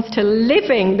response to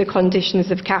living the conditions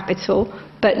of capital,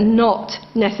 but not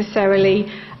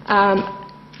necessarily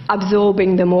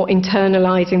absorbing them or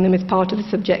internalising them as part of the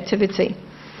subjectivity.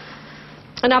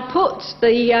 And I put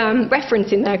the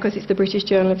reference in there because it's the British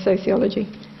Journal of Sociology.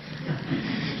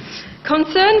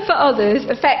 Concern for others,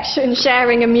 affection,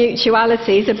 sharing and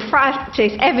mutuality is a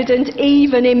practice evident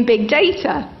even in big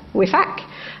data, WIFAC,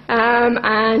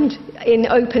 and in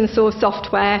open source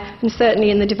software, and certainly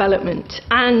in the development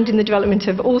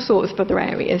of all sorts of other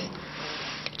areas.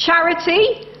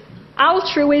 Charity,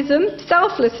 altruism,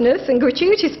 selflessness and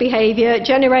gratuitous behaviour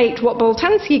generate what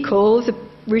Boltanski calls a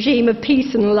regime of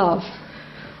peace and love.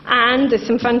 And there's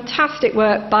some fantastic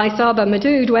work by Saba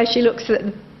Mahdood where she looks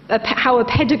at how a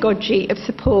pedagogy of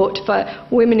support for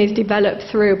women is developed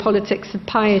through a politics of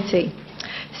piety.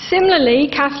 Similarly,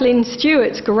 Kathleen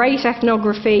Stewart's great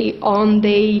ethnography on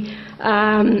the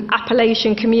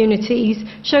Appalachian communities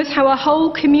shows how a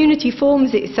whole community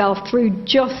forms itself through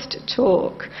just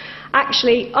talk,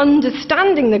 actually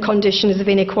understanding the conditions of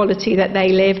inequality that they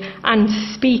live and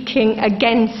speaking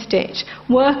against it,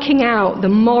 working out the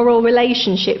moral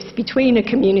relationships between a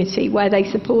community where they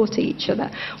support each other,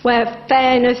 where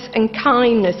fairness and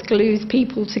kindness glues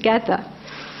people together.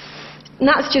 And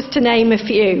that's just to name a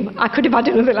few. I could have had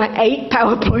another 8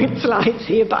 PowerPoint slides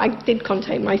here, but I did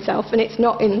contain myself, and it's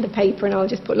not in the paper, and I'll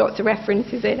just put lots of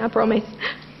references in, I promise.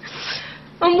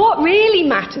 And what really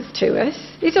matters to us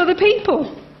is other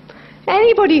people.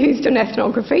 Anybody who's done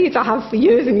ethnography, as I have for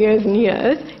years and years and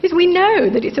years, is we know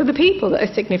that it's other people that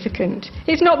are significant.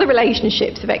 It's not the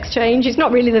relationships of exchange, it's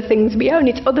not really the things we own,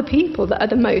 it's other people that are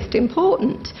the most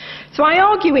important. So I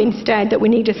argue instead that we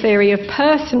need a theory of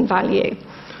person value.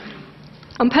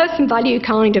 And person value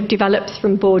kind of develops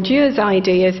from Bourdieu's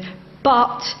ideas,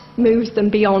 but moves them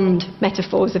beyond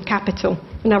metaphors of capital.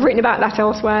 And I've written about that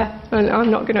elsewhere, and I'm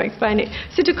not going to explain it.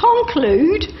 So to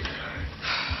conclude,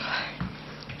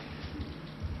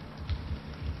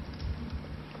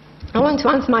 I want to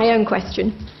answer my own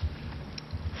question.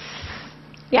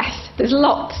 Yes, there's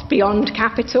lots beyond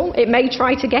capital. It may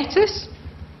try to get us,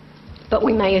 but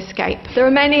we may escape. There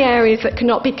are many areas that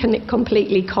cannot be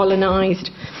completely colonised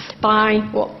by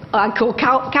what I call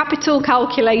capital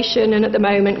calculation and, at the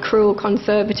moment, cruel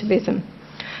conservatism.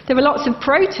 There are lots of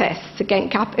protests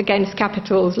against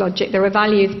capital's logic. There are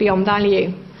values beyond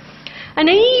value. And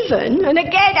even, and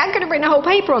again, I could have written a whole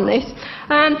paper on this,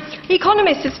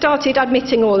 economists have started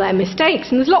admitting all their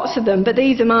mistakes, and there's lots of them, but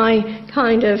these are my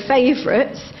kind of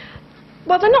favourites.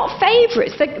 Well, they're not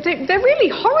favourites, they're really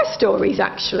horror stories,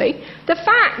 actually. The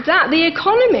fact that the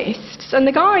economists, and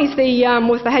the guy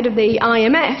was the head of the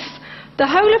IMF, the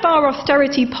whole of our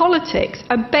austerity politics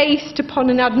are based upon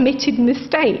an admitted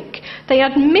mistake. They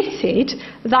admitted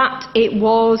that it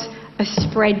was a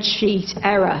spreadsheet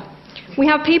error. We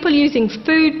have people using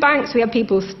food banks, we have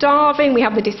people starving, we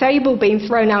have the disabled being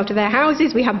thrown out of their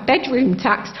houses, we have bedroom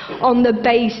tax on the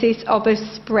basis of a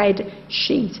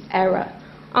spreadsheet error.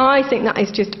 I think that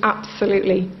is just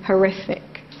absolutely horrific.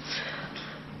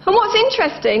 And what's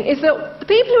interesting is that the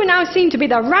people who now seem to be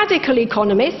the radical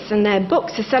economists, and their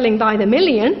books are selling by the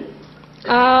million,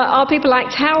 are people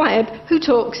like Taleb, who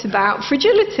talks about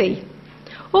fragility.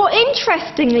 Or,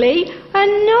 interestingly,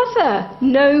 another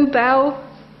Nobel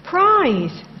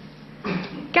Prize.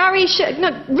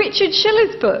 Richard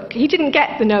Schiller's book. He didn't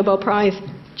get the Nobel Prize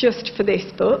just for this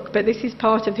book, but this is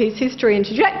part of his history and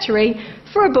trajectory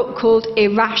for a book called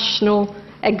Irrational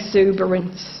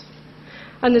Exuberance.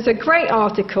 And there's a great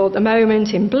article at the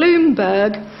moment in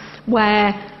Bloomberg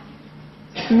where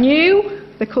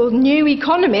they're called new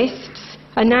economists,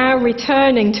 are now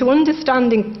returning to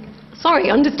understandings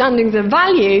of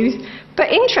values.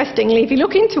 But interestingly, if you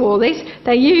look into all this,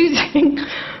 they're using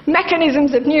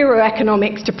mechanisms of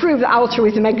neuroeconomics to prove that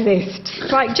altruism exists.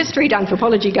 Like, just read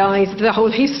anthropology, guys. There's a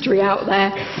whole history out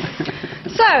there.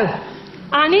 So,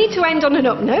 I need to end on an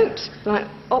up note, like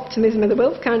optimism of the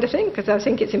will kind of thing, because I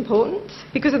think it's important,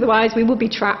 because otherwise we will be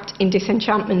trapped in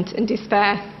disenchantment and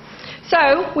despair.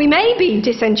 So, we may be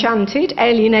disenchanted,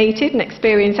 alienated, and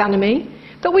experience anomie,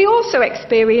 but we also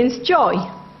experience joy,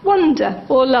 wonder,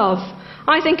 or love.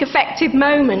 I think affective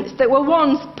moments that were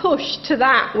once pushed to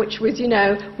that which was,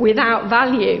 without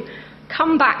value,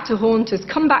 come back to haunt us,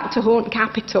 come back to haunt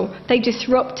capital. They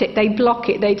disrupt it, they block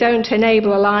it, they don't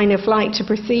enable a line of flight to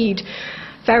proceed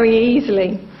very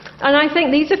easily. And I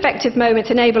think these affective moments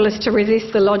enable us to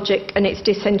resist the logic and its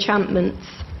disenchantments.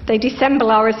 They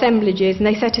dissemble our assemblages and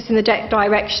they set us in the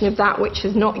direction of that which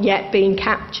has not yet been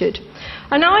captured.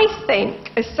 And I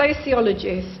think, as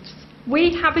sociologists,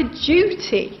 we have a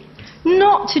duty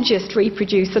not to just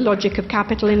reproduce the logic of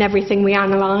capital in everything we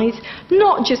analyse,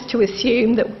 not just to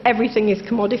assume that everything is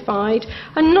commodified,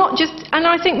 and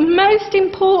I think most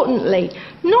importantly,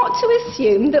 not to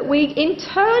assume that we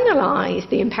internalise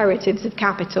the imperatives of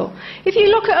capital. If you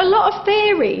look at a lot of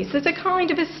theories, there's a kind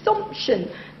of assumption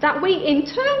that we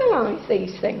internalise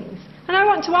these things. And I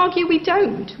want to argue we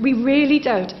don't. We really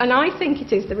don't. And I think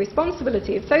it is the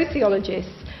responsibility of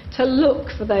sociologists to look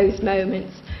for those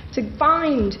moments, to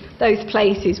find those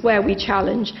places where we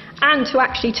challenge, and to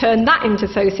actually turn that into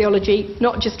sociology,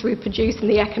 not just to reproduce in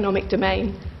the economic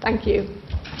domain. Thank you.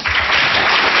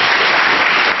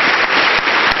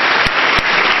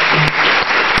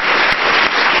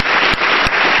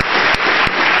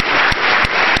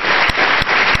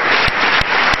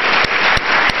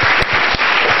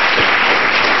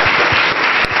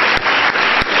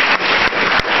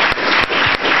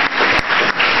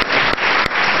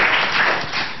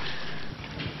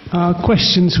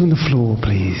 Questions from the floor,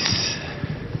 please.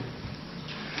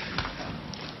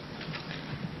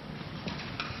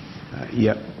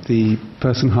 Yep, the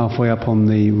person halfway up on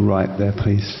the right there,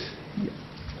 please,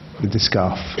 with the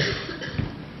scarf.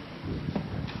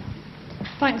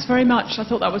 Thanks very much. I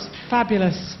thought that was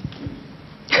fabulous.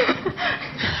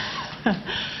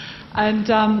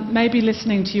 And maybe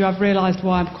listening to you, I've realised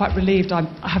why I'm quite relieved I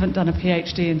haven't done a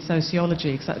PhD in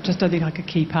sociology, because I just don't think I could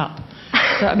keep up.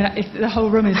 So, I mean, if the whole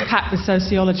room is packed with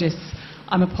sociologists,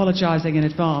 I'm apologising in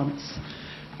advance.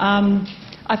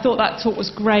 I thought that talk was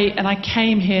great, and I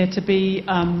came here to be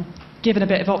given a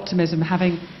bit of optimism,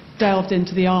 having delved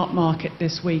into the art market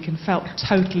this week and felt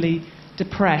totally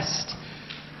depressed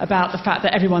about the fact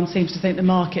that everyone seems to think the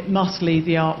market must lead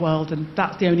the art world, and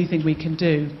that's the only thing we can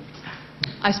do.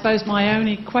 I suppose my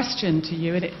only question to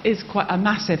you, and it is quite a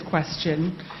massive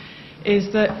question,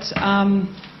 is that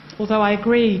although I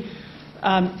agree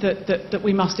that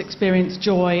we must experience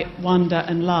joy, wonder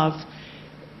and love,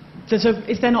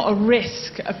 is there not a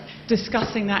risk of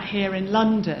discussing that here in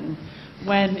London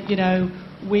when,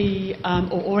 we,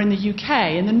 or in the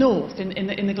UK, in the north,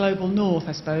 in the global north,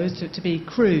 I suppose, to be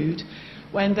crude,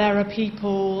 when there are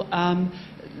people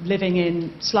living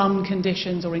in slum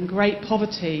conditions or in great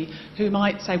poverty who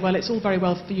might say, well, it's all very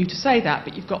well for you to say that,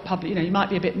 but you've got public, you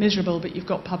might be a bit miserable, but you've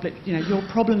got public, your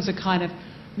problems are kind of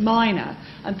minor,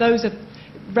 and those are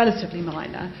relatively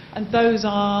minor, and those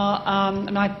are,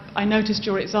 and I noticed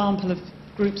your example of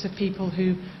groups of people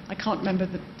who, I can't remember,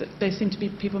 that they seem to be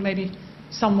people maybe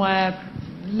somewhere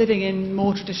living in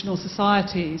more traditional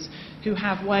societies who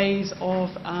have ways of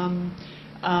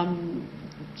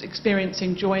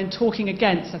experiencing joy and talking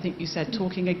against, I think you said,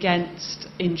 talking against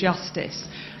injustice.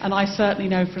 And I certainly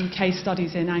know from case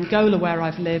studies in Angola where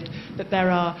I've lived that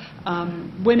there are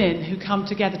women who come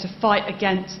together to fight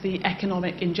against the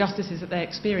economic injustices that they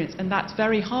experience, and that's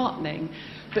very heartening.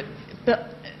 But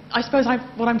I suppose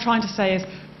what I'm trying to say is,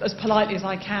 as politely as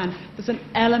I can, there's an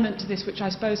element to this which I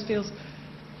suppose feels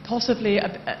possibly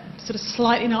a sort of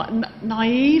slightly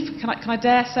naive, can I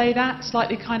dare say that?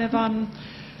 Slightly kind of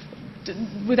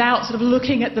without sort of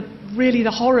looking at the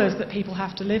horrors that people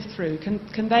have to live through.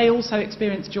 Can they also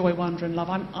experience joy, wonder and love?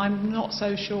 I'm not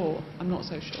so sure.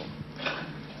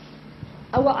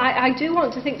 Well, I do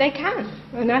want to think they can.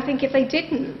 And I think if they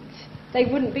didn't, they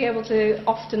wouldn't be able to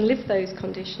often live those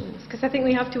conditions. Because I think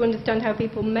we have to understand how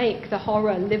people make the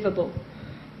horror livable.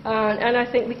 And I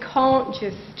think we can't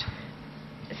just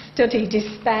study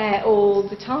despair all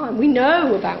the time. We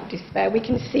know about despair. We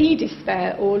can see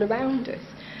despair all around us.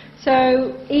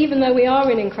 So even though we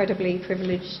are in incredibly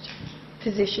privileged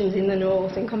positions in the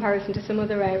north in comparison to some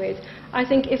other areas, I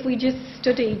think if we just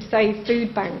studied, say,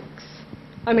 food banks,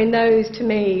 I mean, those to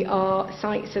me are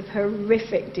sites of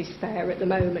horrific despair at the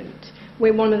moment.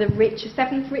 We're one of the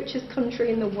seventh richest country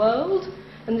in the world,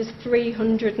 and there's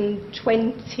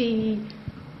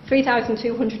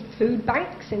 3,200 food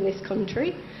banks in this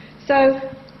country. So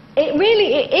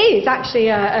it is actually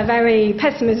a very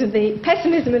pessimism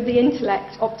of the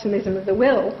intellect, optimism of the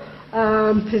will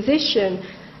position.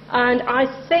 And I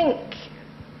think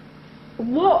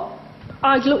what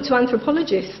I'd look to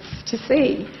anthropologists to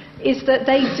see is that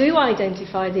they do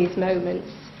identify these moments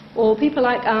or people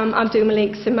like Abdul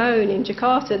Malik Simone in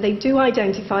Jakarta, they do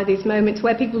identify these moments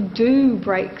where people do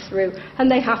break through and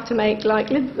they have to make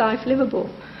life livable.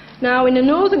 Now, in a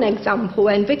northern example,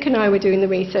 when Vic and I were doing the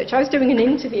research, I was doing an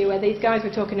interview where these guys were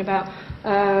talking about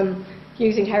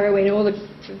using heroin, all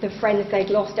the friends they'd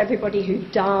lost, everybody who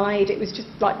died. It was just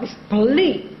like this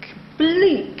bleak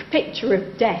picture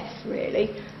of death, really.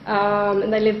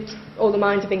 And they lived, all the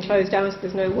mines had been closed down, so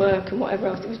there's no work and whatever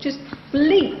else. It was just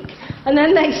bleak. And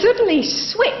then they suddenly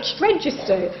switched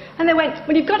register, and they went,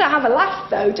 well, you've got to have a laugh,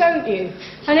 though, don't you?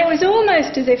 And it was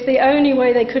almost as if the only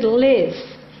way they could live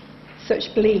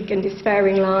such bleak and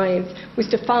despairing lives was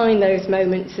to find those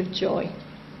moments of joy.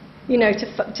 You know,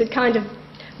 to kind of...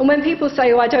 And when people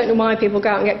say, oh, I don't know why people go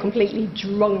out and get completely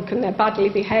drunk and they're badly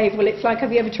behaved, well, it's like,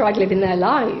 have you ever tried living their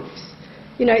lives?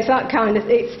 You know, it's that kind of...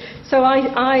 So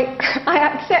I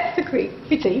accept the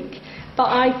critique, but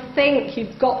I think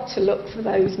you've got to look for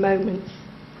those moments.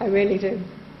 I really do.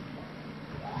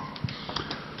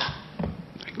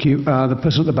 Thank you. The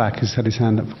person at the back has had his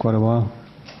hand up for quite a while.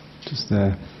 Just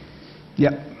there.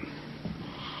 Yeah.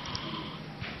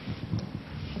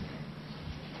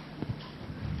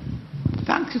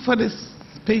 Thank you for this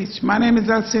speech. My name is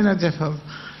Alcina Jeffers,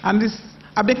 and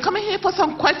I've been coming here for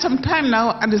quite some time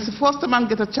now, and it's the first time I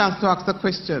get a chance to ask a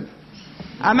question.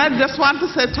 And I just want to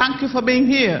say thank you for being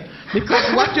here,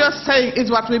 because what you're saying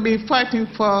is what we've been fighting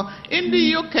for in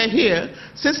the UK here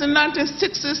since the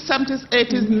 1960s, 70s,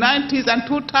 80s, 90s, and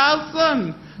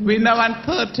 2000. We're now on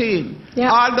 13.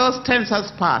 Yep. All those 10s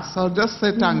has passed, so just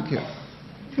say thank you.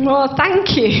 Well,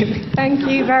 thank you. Thank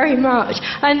you very much.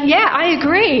 And yeah, I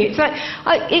agree. It's like,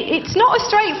 it's not a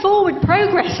straightforward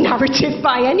progress narrative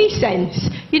by any sense.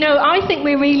 You know, I think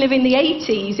we're reliving the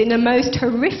 80s in a most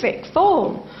horrific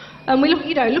form. And we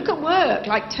look at work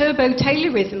like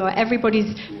turbo-Taylorism, where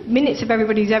minutes of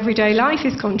everybody's everyday life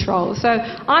is controlled. So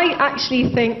I actually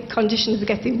think conditions are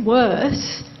getting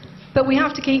worse, but we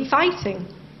have to keep fighting.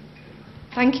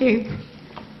 Thank you.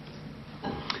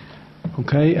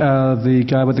 Okay, the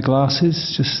guy with the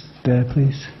glasses, just there,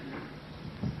 please.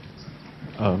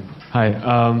 Hi.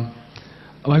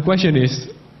 My question is,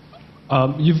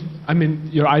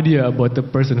 your idea about the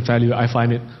person value, I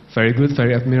find it very good,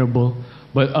 very admirable.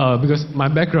 But because my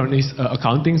background is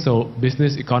accounting, so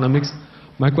business, economics,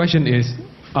 my question is,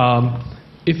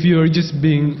 if you're just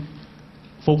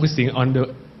focusing on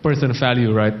the person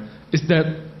value, right, is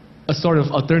that a sort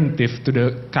of alternative to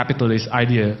the capitalist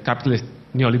idea, capitalist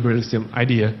neoliberalism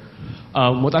idea?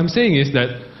 What I'm saying is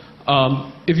that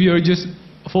if you're just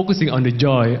focusing on the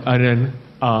joy and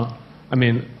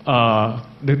then,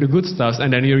 the good stuff,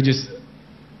 and then you're just,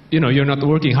 you're not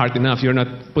working hard enough, you're not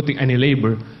putting any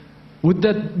labor, would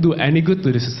that do any good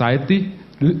to the society?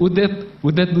 Would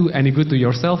that do any good to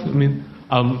yourself? I mean,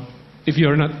 if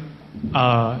you're not,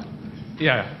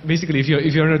 basically,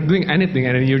 if you're not doing anything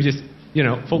and then you're just,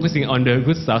 focusing on the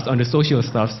good stuff, on the social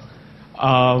stuff,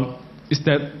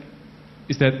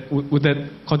 would that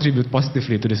contribute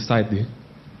positively to the society?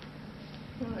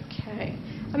 Okay.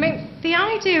 I mean, the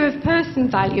idea of person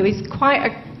value is quite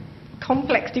a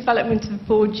complex development of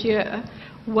Bourdieu,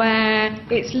 where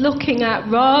it's looking at,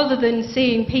 rather than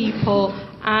seeing people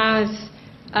as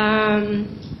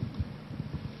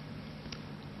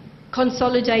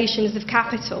consolidations of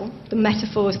capital, the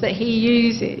metaphors that he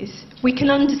uses, we can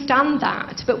understand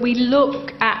that, but we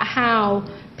look at how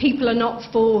people are not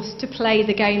forced to play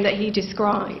the game that he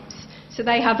describes. So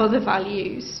they have other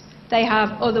values. They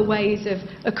have other ways of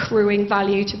accruing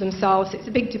value to themselves. It's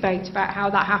a big debate about how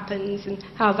that happens and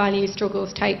how value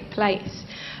struggles take place.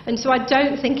 And so I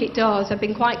don't think it does. I've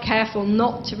been quite careful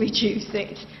not to reduce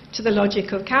it to the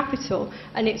logic of capital,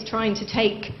 and it's trying to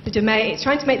take the domain, it's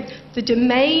trying to make the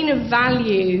domain of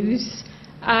values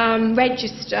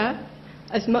register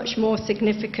as much more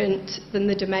significant than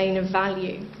the domain of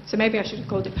value. So maybe I should have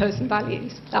called it person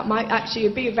values. That might actually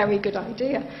be a very good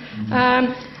idea.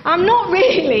 I'm not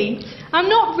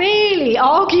really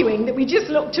arguing that we just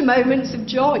look to moments of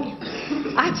joy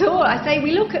at all. I say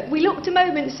we look to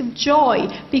moments of joy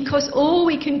because all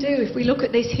we can do if we look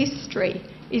at this history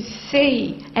is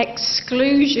see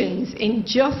exclusions,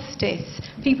 injustice,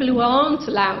 people who aren't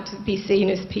allowed to be seen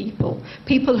as people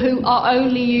who are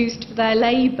only used for their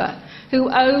labour, who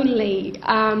only,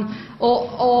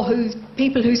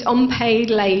 people whose unpaid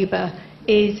labour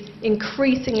is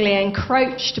increasingly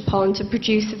encroached upon to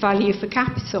produce a value for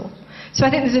capital. So I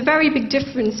think there's a very big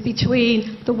difference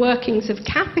between the workings of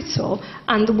capital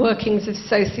and the workings of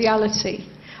sociality.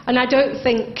 And I don't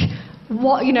think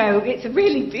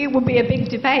it would be a big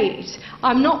debate.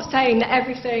 I'm not saying that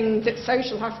everything that's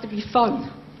social has to be fun.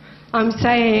 I'm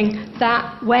saying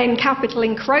that when capital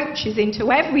encroaches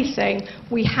into everything,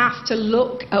 we have to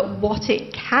look at what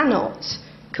it cannot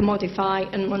commodify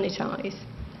and monetize.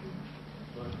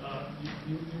 But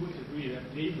you would agree that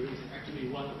labor is actually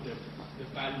one of the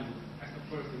values as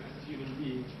a person, as a human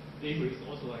being. Labor is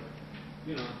also like,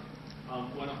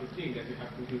 one of the things that you have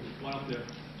to do. One of the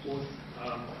most,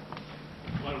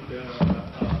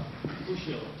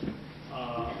 crucial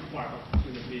part of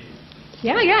human being.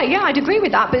 Yeah, I'd agree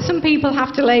with that. But some people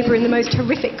have to labour in the most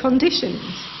horrific conditions,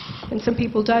 and some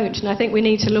people don't. And I think we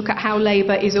need to look at how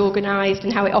labour is organised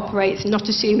and how it operates, and not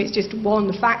assume it's just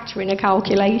one factor in a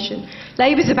calculation.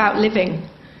 Labour's about living,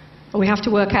 and we have to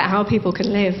work out how people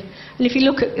can live. And if you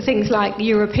look at things like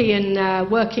European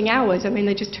working hours, I mean,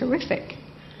 they're just horrific.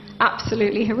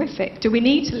 Absolutely horrific. Do we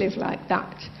need to live like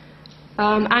that?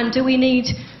 And do we need,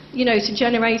 to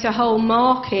generate a whole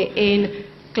market in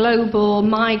global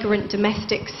migrant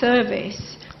domestic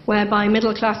service, whereby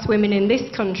middle-class women in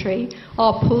this country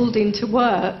are pulled into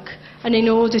work, and in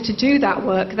order to do that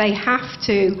work, they have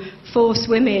to force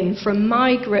women from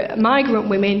migrant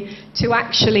women to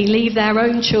actually leave their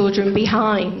own children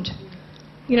behind.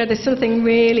 There's something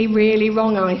really, really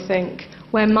wrong, I think,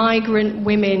 where migrant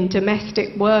women,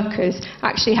 domestic workers,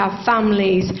 actually have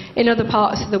families in other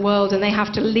parts of the world, and they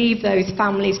have to leave those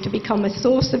families to become a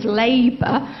source of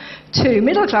labour to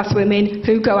middle-class women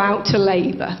who go out to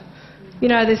labour.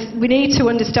 We need to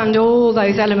understand all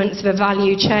those elements of a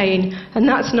value chain, and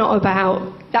that's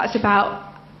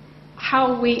about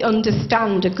how we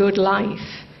understand a good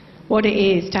life, what it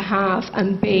is to have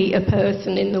and be a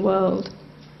person in the world.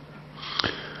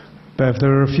 Bev,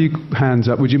 there are a few hands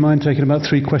up. Would you mind taking about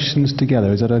 3 questions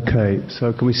together? Is that okay?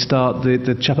 So can we start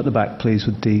the chap at the back, please,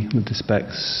 with the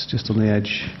specs, just on the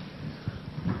edge.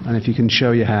 And if you can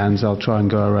show your hands, I'll try and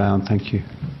go around. Thank you.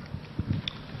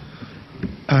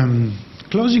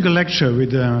 Closing a lecture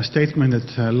with a statement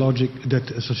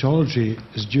that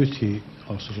sociology's duty,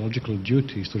 or sociological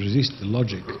duty, is to resist the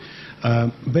logic,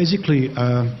 basically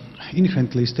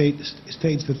inherently states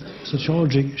that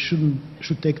sociology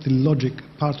should take the logic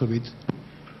part of it.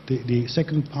 The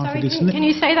second part Sorry, of this. Can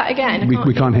you say that again?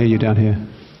 We can't hear you down here.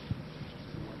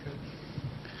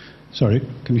 Sorry,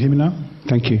 can you hear me now?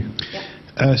 Thank you.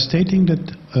 Yeah. Stating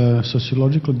that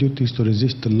sociological duty is to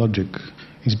resist the logic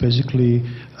is basically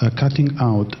cutting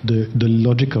out the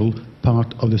logical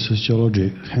part of the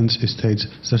sociology. Hence, it states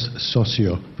just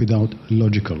socio without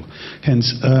logical.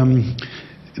 Hence,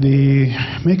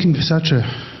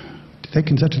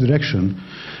 taking such a direction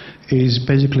is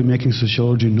basically making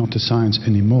sociology not a science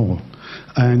anymore,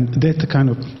 and that kind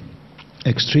of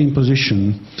extreme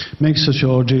position makes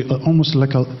sociology almost like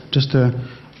just a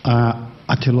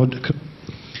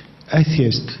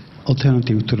atheist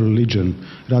alternative to religion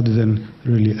rather than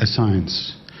really a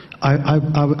science. I'm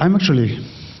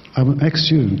an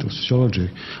ex-student of sociology.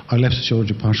 I left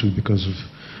sociology partially because of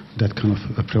that kind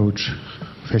of approach,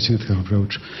 facing that kind of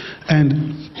approach.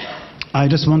 And I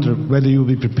just wonder whether you'll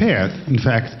be prepared, in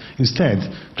fact,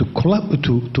 instead, to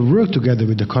work together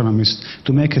with economists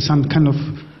to make some kind of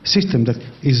system that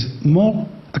is more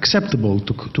acceptable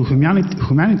to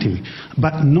humanity,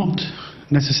 but not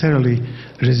necessarily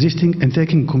resisting and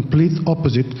taking complete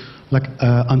opposite, like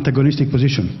antagonistic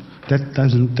position.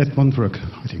 That won't work,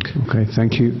 I think. Okay,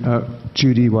 thank you.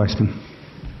 Judy Weissman.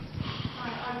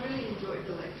 I really enjoyed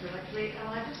the lecture, actually, and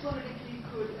I just wondered if you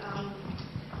could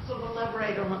sort of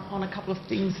elaborate on a couple of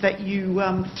things that you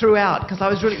threw out, because I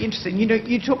was really interested.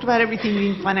 You talked about everything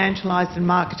being financialised and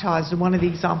marketised, and one of the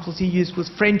examples you used was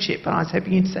friendship, and I was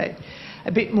hoping you'd say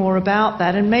a bit more about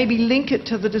that, and maybe link it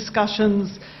to the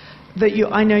discussions that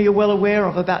I know you're well aware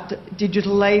of about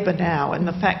digital labour now, and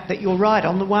the fact that you're right.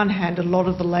 On the one hand, a lot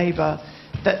of the labour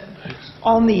that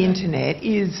on the internet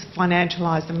is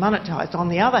financialised and monetised. On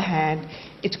the other hand,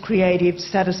 it's creative,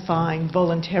 satisfying,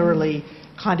 voluntarily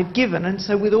kind of given. And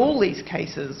so with all these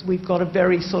cases, we've got a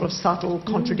very sort of subtle,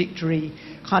 contradictory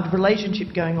kind of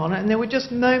relationship going on. And there were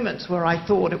just moments where I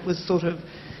thought it was sort of,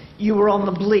 you were on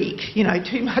the bleak,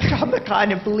 too much on the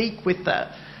kind of bleak with the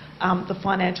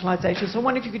financialisation. So I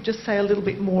wonder if you could just say a little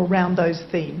bit more around those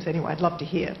themes. Anyway, I'd love to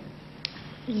hear.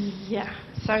 Yeah,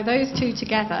 so those two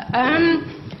together.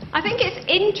 I think it's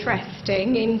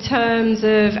interesting in terms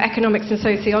of economics and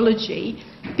sociology,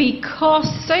 because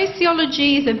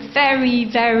sociology is a very,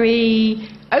 very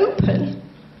open,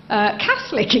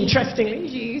 Catholic, interestingly,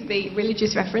 to use the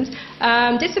religious reference,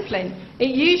 discipline.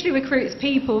 It usually recruits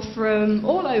people from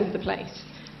all over the place.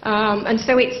 And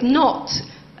so it's not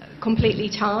completely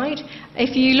tied.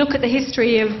 If you look at the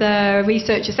history of the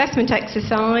research assessment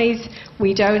exercise,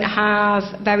 we don't have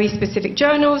very specific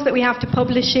journals that we have to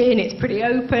publish in. It's pretty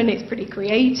open, it's pretty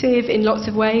creative in lots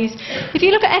of ways. If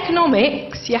you look at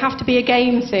economics, you have to be a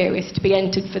game theorist to be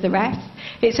entered for the ref.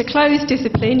 It's a closed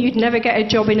discipline. You'd never get a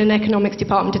job in an economics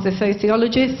department as a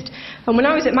sociologist. And when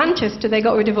I was at Manchester, they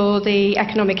got rid of all the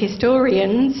economic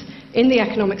historians in the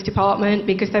economics department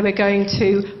because they were going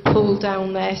to pull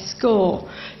down their score.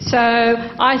 So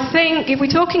I think if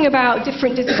we're talking about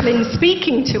different disciplines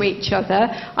speaking to each other,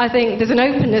 I think there's an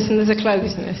openness and there's a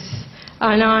closeness.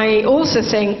 And I also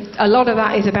think a lot of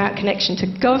that is about connection to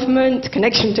government,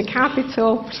 connection to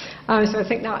capital. So I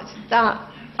think that.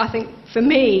 I think for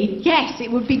me, yes, it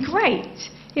would be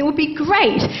great. It would be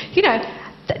great. You know,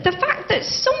 the fact that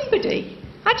somebody,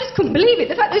 I just couldn't believe it,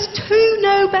 the fact there's two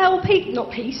Nobel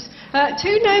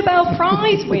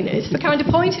Prize winners for kind of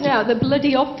pointing out the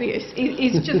bloody obvious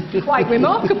is just quite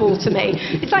remarkable to me.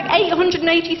 It's like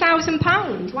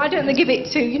 £880,000. Why don't they give it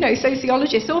to, you know,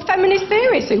 sociologists or feminist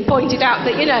theorists who pointed out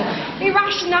that, you know,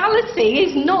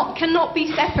 irrationality cannot be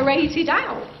separated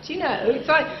out, you know. It's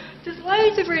like, there's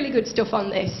loads of really good stuff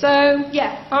on this. So,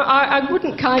 yeah, I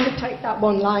wouldn't kind of take that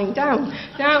one lying down.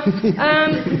 Now,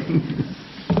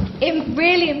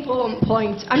 really important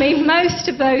point. I mean, most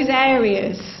of those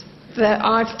areas that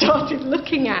I've started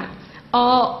looking at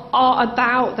are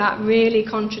about that really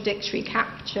contradictory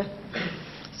capture.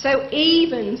 So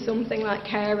even something like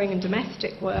caring and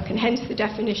domestic work, and hence the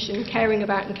definition caring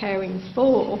about and caring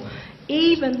for,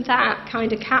 even that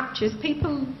kind of captures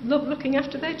people love looking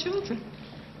after their children.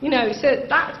 You know, so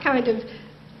that's kind of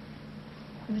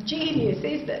the genius,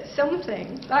 is that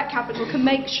something like capital can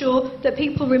make sure that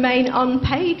people remain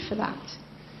unpaid for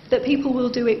that people will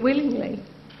do it willingly,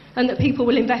 and that people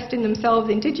will invest in themselves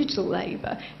in digital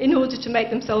labour in order to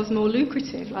make themselves more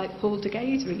lucrative, like Paul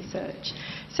Degay's research.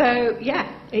 So,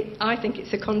 yeah, I think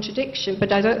it's a contradiction,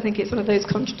 but I don't think it's one of those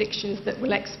contradictions that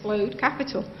will explode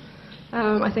capital.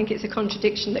 I think it's a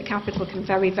contradiction that capital can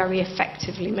very, very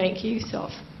effectively make use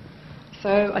of.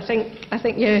 So I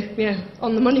think you're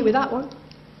on the money with that one.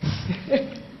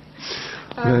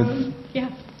 Yeah.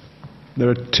 There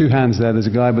are two hands there. There's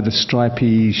a guy with a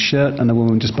stripy shirt and a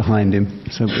woman just behind him.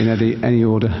 So in any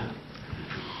order.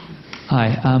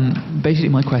 Hi. Basically,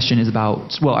 my question is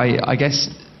about, well, I guess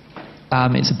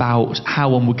it's about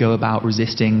how one would go about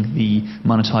resisting the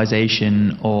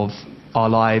monetization of our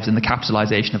lives and the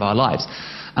capitalization of our lives.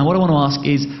 And what I want to ask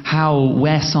is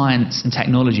where science and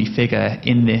technology figure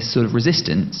in this sort of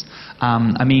resistance.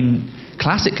 I mean,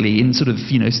 classically, in sort of,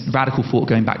 you know, radical thought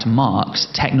going back to Marx,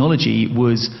 technology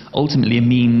was ultimately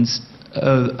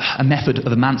a method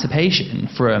of emancipation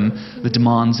from the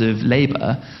demands of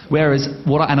labour. Whereas,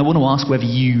 and I want to ask whether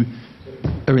you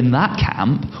are in that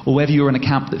camp, or whether you're in a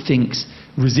camp that thinks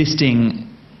resisting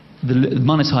the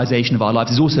monetization of our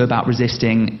lives is also about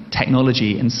resisting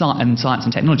technology and science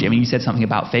and technology. I mean, you said something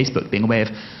about Facebook being a way of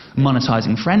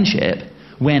monetizing friendship,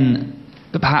 when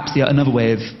perhaps another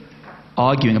way of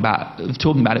talking about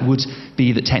it would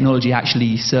be that technology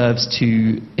actually serves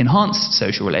to enhance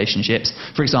social relationships.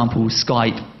 For example,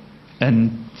 Skype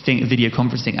and video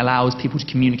conferencing allows people to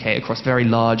communicate across very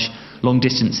long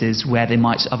distances where they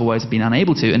might otherwise have been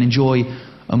unable to, and enjoy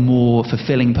a more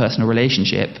fulfilling personal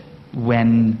relationship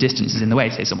when distance is in the way.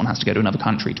 Say someone has to go to another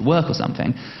country to work or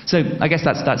something. So I guess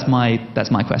that's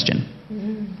my question.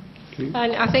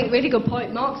 And I think really good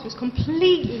point. Marx was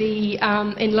completely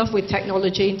in love with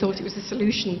technology and thought it was a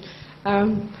solution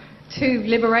to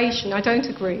liberation. I don't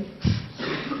agree.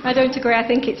 I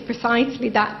think it's precisely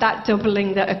that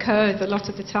doubling that occurs a lot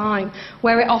of the time,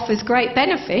 where it offers great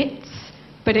benefits,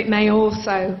 but it may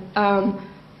also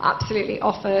absolutely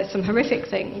offer some horrific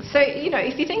things. So, you know,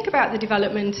 if you think about the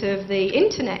development of the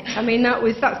internet, I mean,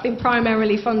 that's been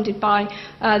primarily funded by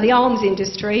the arms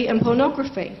industry and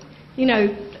pornography. You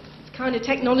know, kind of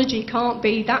technology can't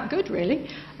be that good, really.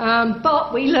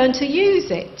 But we learn to use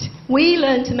it. We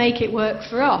learn to make it work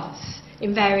for us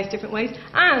in various different ways.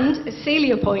 And, as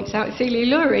Celia points out, Celia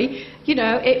Lurie, you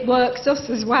know, it works us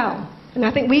as well. And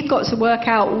I think we've got to work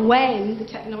out when the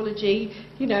technology,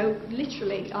 you know,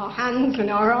 literally our hands and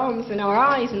our arms and our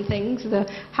eyes and things,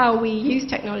 how we use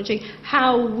technology,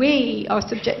 how we are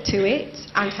subject to it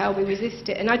and how we resist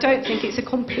it. And I don't think it's a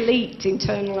complete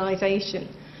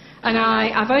internalisation. And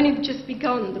I've only just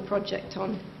begun the project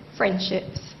on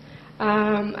friendships.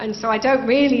 And so I don't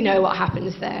really know what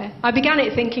happens there. I began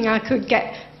it thinking I could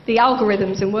get the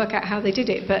algorithms and work out how they did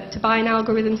it, but to buy an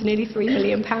algorithm is nearly £3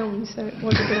 million, so it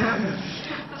wasn't going to happen.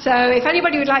 So if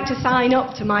anybody would like to sign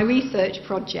up to my research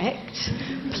project,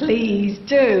 Please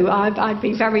do. I'd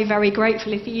be very, very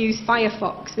grateful if you use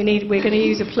Firefox. We're going to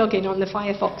use a plugin on the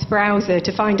Firefox browser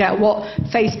to find out what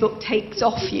Facebook takes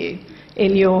off you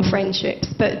in your friendships.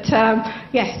 But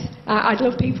yes, I'd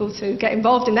love people to get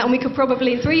involved in that, and we could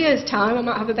probably, in 3 years' time, I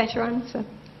might have a better answer.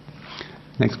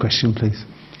 Next question, please.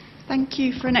 Thank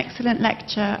you for an excellent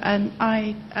lecture, and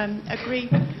I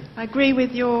agree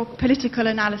with your political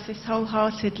analysis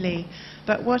wholeheartedly.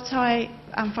 But what I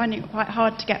am finding quite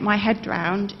hard to get my head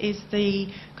round is the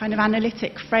kind of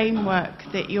analytic framework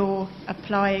that you're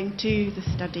applying to the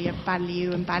study of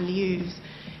value and values.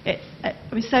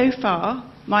 So far,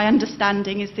 my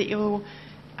understanding is that you're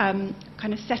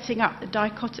kind of setting up the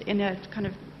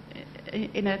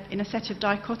in a set of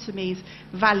dichotomies,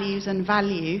 values and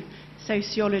value,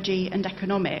 sociology and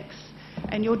economics,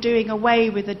 and you're doing away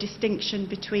with the distinction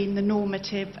between the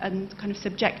normative and kind of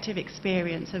subjective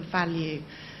experience of value.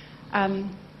 And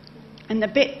the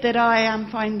bit that I am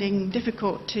finding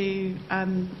difficult to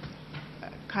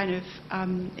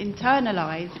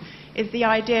internalise is the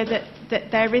idea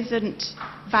that there isn't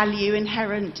value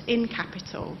inherent in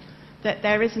capital, that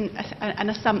there isn't an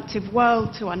assumptive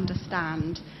world to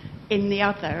understand in the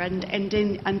other, and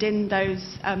in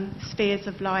those spheres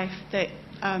of life that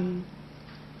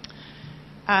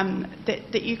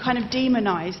you kind of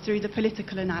demonise through the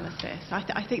political analysis.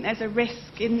 I think there's a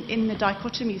risk in the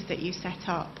dichotomies that you set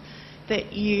up,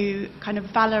 that you kind of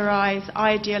valorise,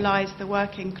 idealise the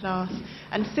working class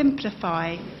and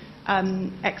simplify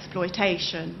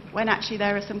exploitation, when actually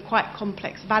there are some quite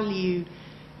complex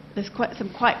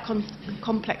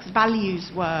complex values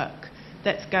work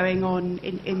that's going on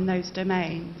in those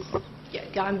domains.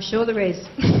 Yeah, I'm sure there is.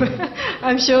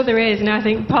 I'm sure there is, and I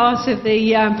think part of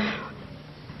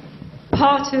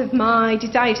my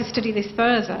desire to study this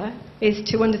further is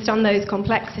to understand those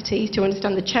complexities, to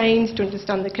understand the chains, to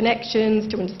understand the connections,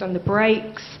 to understand the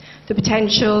breaks, the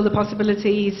potential, the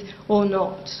possibilities, or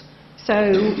not.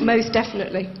 So, most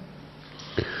definitely.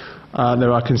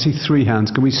 I can see 3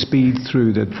 hands. Can we speed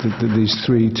through these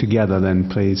 3 together then,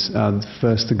 please?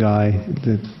 First, the guy,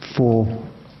 the 4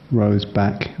 rows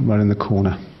back, right in the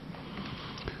corner.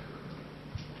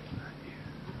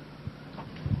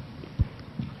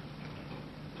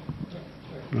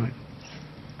 Right.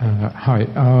 Hi.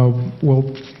 Well,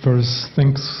 first,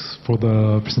 thanks for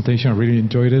the presentation. I really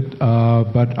enjoyed it.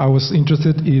 But I was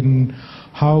interested in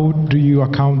how do you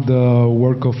account the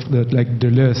work of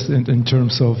Deleuze in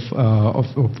terms of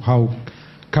how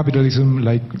capitalism,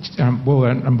 and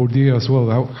Bourdieu as well,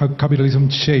 how capitalism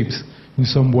shapes in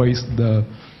some ways the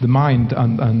mind,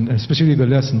 and especially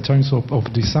Deleuze in terms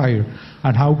of desire,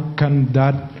 and how can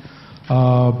that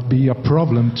be a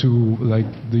problem to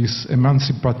this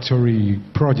emancipatory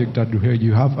project that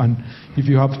you have, and if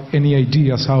you have any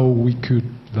ideas how we could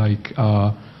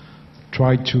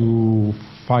try to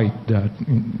fight that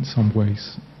in some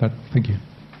ways. Thank you.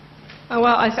 Well,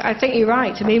 I think you're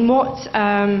right. I mean,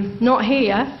 not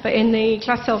here, but in the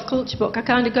Class Self-Culture book, I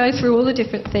kind of go through all the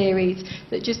different theories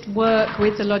that just work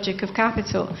with the logic of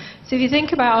capital. So if you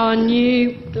think about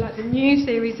the new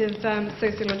series of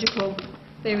sociological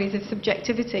theories of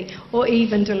subjectivity, or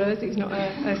even Deleuze, who's not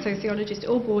a sociologist,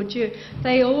 or Bourdieu,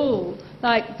 they all,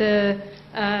 like the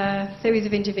theories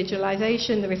of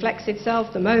individualization, the reflexive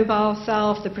self, the mobile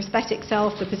self, the prosthetic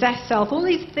self, the possessed self, all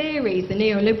these theories, the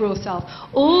neoliberal self,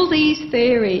 all these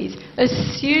theories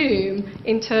assume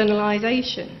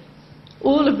internalization.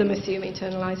 All of them assume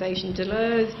internalization.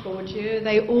 Deleuze, Bourdieu,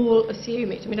 they all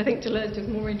assume it. I mean, I think Deleuze does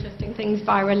more interesting things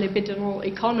via a libidinal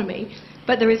economy,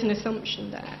 but there is an assumption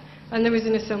there. And there is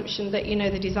an assumption that,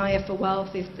 the desire for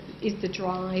wealth is the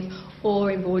drive,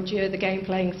 or in Bourdieu, the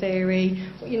game-playing theory.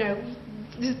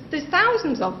 There's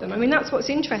thousands of them. I mean, that's what's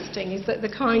interesting, is that the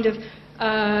kind of,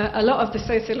 a lot of the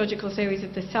sociological theories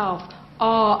of the self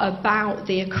are about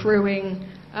the accruing,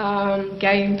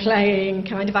 game-playing,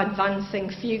 kind of advancing,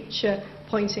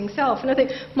 future-pointing self. And I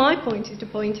think my point is to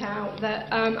point out that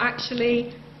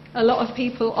actually a lot of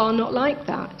people are not like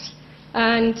that.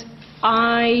 And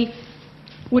I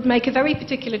would make a very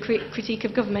particular critique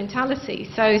of governmentality.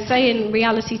 So, say in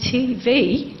reality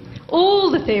TV, all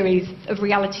the theories of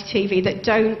reality TV that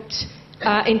don't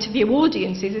interview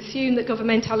audiences assume that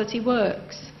governmentality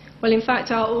works. Well, in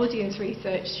fact, our audience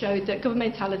research showed that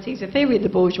governmentality is a theory of the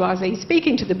bourgeoisie,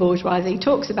 speaking to the bourgeoisie,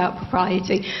 talks about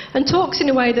propriety, and talks in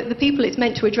a way that the people it's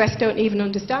meant to address don't even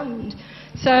understand.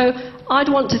 So, I'd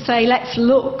want to say, let's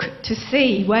look to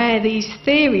see where these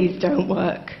theories don't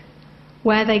work,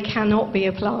 where they cannot be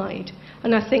applied.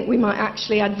 And I think we might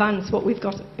actually advance what we've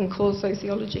got and call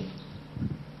sociology.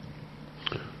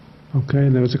 Okay,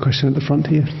 there was a question at the front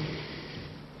here.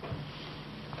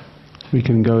 We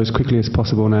can go as quickly as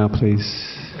possible now, please.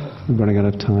 We're running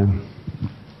out of time.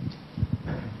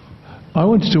 I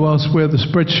wanted to ask where the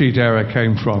spreadsheet error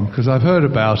came from, because I've heard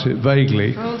about it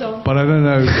vaguely, but I don't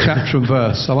know chapter and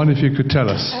verse. I wonder if you could tell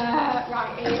us.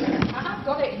 Right, Ian, I have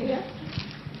got it here.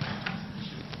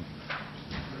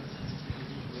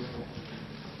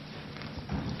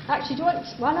 Actually, do you want,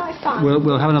 while I find...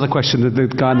 We'll have another question. The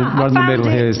guy right in the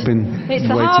middle here has been It's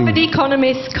the waiting. Harvard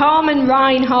economists Carmen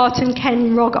Reinhart and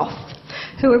Ken Rogoff,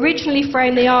 who originally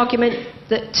framed the argument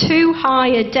that too high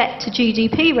a debt to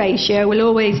GDP ratio will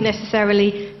always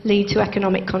necessarily lead to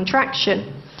economic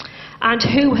contraction, and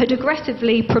who had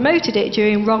aggressively promoted it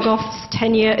during Rogoff's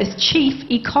tenure as chief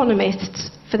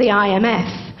economist for the IMF.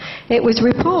 It was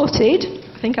reported,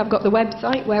 I think I've got the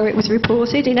website where it was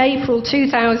reported, in April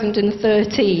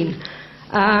 2013,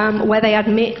 where they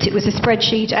admit it was a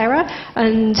spreadsheet error,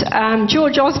 and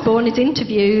George Osborne is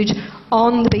interviewed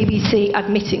on the BBC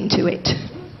admitting to it.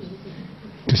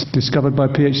 Discovered by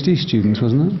PhD students,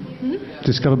 wasn't it?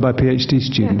 Discovered by PhD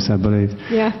students, I believe.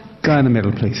 Yeah. Guy in the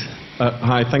middle, please.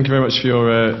 Hi, thank you very much for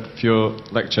your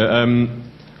lecture.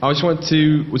 I was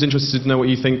interested to know what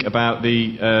you think about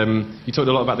you talked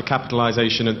a lot about the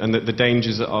capitalisation and the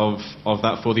dangers of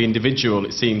that for the individual,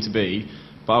 it seemed to be.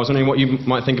 But I was wondering what you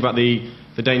might think about the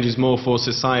dangers more for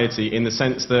society, in the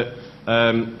sense that,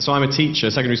 so I'm a teacher,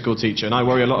 secondary school teacher, and I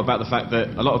worry a lot about the fact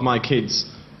that a lot of my kids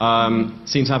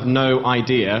seem to have no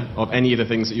idea of any of the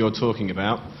things that you're talking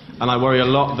about. And I worry a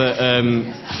lot that,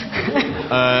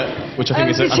 which I think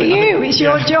is... It's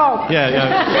your job. Yeah,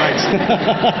 thanks.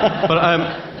 But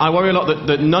I worry a lot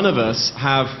that none of us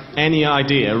have any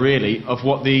idea, really, of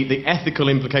what the ethical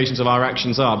implications of our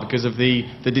actions are, because of the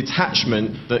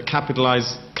detachment that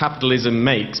capitalism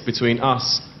makes between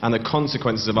us and the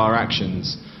consequences of our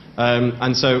actions.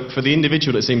 And so for the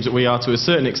individual, it seems that we are, to a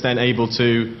certain extent, able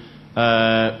to...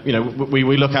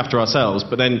 we look after ourselves,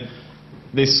 but then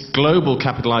this global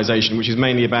capitalisation, which is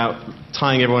mainly about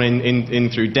tying everyone in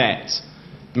through debt,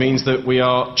 means that we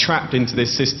are trapped into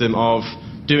this system of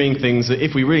doing things that,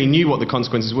 if we really knew what the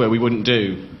consequences were, we wouldn't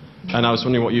do. And I was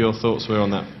wondering what your thoughts were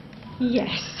on that.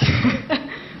 Yes.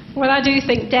 Well, I do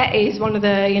think debt is one of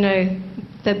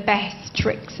the best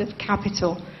tricks of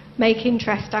capital. Make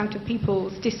interest out of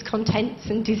people's discontents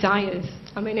and desires.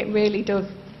 I mean, it really does.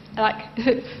 Like,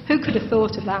 who could have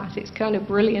thought of that? It's kind of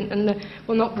brilliant, and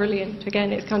well, not brilliant,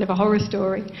 again, it's kind of a horror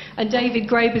story. And David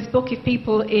Graeber's book, if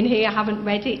people in here haven't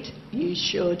read it, you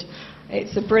should.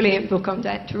 It's a brilliant book on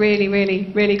debt, really,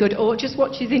 really, really good. Or just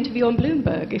watch his interview on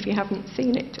Bloomberg if you haven't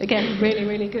seen it. Again, really,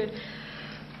 really good.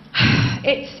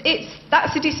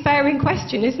 That's a despairing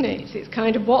question, isn't it? It's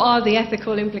kind of, what are the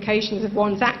ethical implications of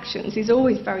one's actions is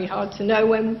always very hard to know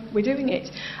when we're doing it.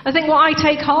 I think what I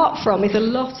take heart from is a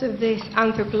lot of this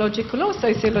anthropological or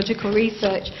sociological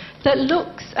research that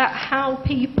looks at how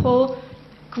people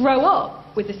grow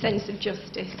up with a sense of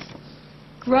justice,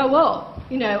 grow up,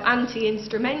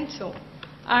 anti-instrumental.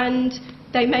 And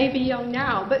they may be young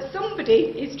now, but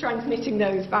somebody is transmitting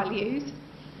those values.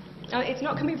 It's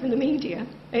not coming from the media.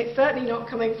 It's certainly not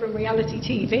coming from reality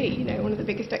TV, one of the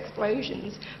biggest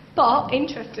explosions. But,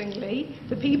 interestingly,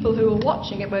 the people who were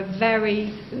watching it were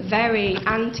very, very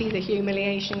anti the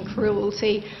humiliation,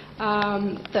 cruelty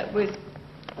that was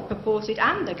purported,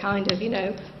 and the kind of,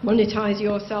 monetize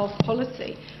yourself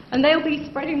policy. And they'll be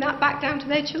spreading that back down to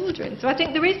their children. So I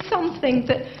think there is something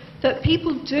that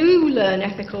people do learn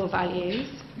ethical values,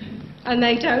 and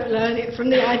they don't learn it from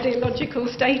the ideological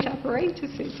state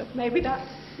apparatuses. Maybe that's,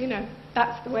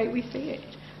 that's the way we see it.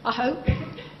 I hope.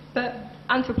 But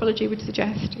anthropology would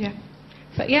suggest, yeah.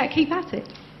 But yeah, keep at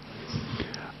it.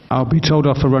 I'll be told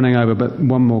off for running over, but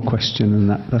one more question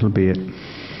and that'll be it.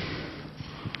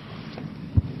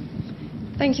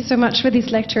 Thank you so much for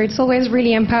this lecture. It's always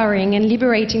really empowering and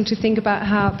liberating to think about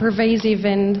how pervasive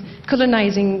and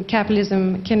colonizing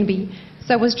capitalism can be.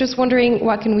 So I was just wondering,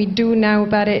 what can we do now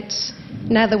about it,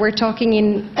 now that we're talking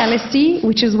in LSE,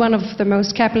 which is one of the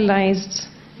most capitalized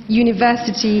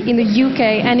university in the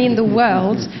UK and in the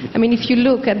world. I mean, if you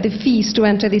look at the fees to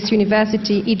enter this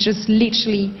university, it just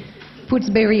literally puts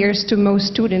barriers to most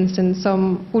students, and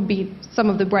some would be some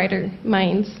of the brighter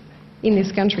minds in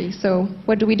this country. So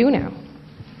what do we do now?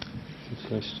 Good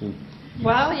question.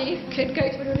 Well, you could go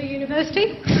to another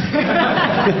university.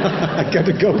 I got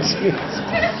to go to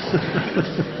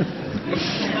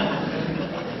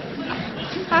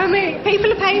I mean,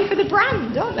 people are paying for the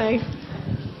brand, aren't they?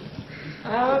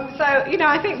 So,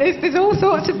 I think there's all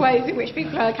sorts of ways in which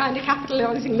people are kind of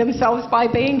capitalising themselves by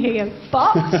being here.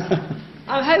 But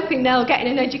I'm hoping they'll get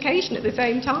an education at the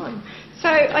same time. So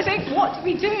I think, what do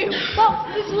we do? Well,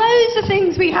 there's loads of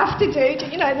things we have to do.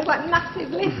 There's like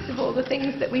massive lists of all the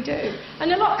things that we do.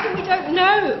 And a lot of them we don't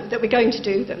know that we're going to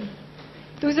do them.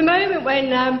 There was a moment when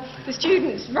the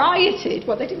students rioted.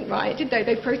 Well, they didn't riot, did they?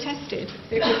 They protested.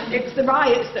 It was the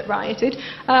riots that rioted.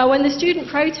 When the student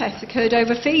protests occurred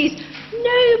over fees,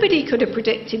 nobody could have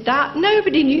predicted that.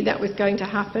 Nobody knew that was going to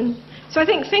happen. So I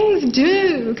think things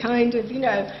do kind of,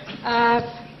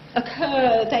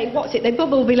 occur, they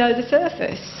bubble below the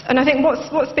surface. And I think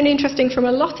what's been interesting from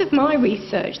a lot of my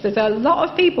research, there's a lot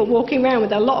of people walking around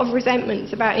with a lot of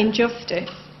resentments about injustice,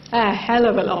 a hell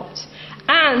of a lot.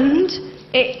 And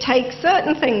it takes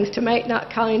certain things to make that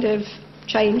kind of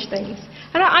change things.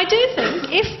 And I do think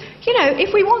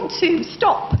if we want to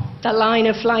stop the line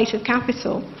of flight of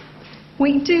capital,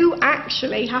 we do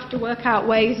actually have to work out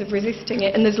ways of resisting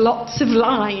it, and there's lots of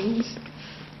lines.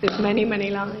 There's many, many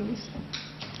lines.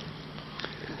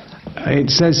 It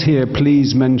says here,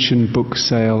 please mention book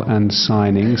sale and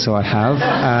signing, so I have.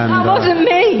 And, that wasn't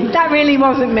me. That really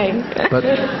wasn't me. But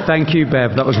thank you,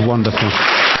 Bev. That was wonderful.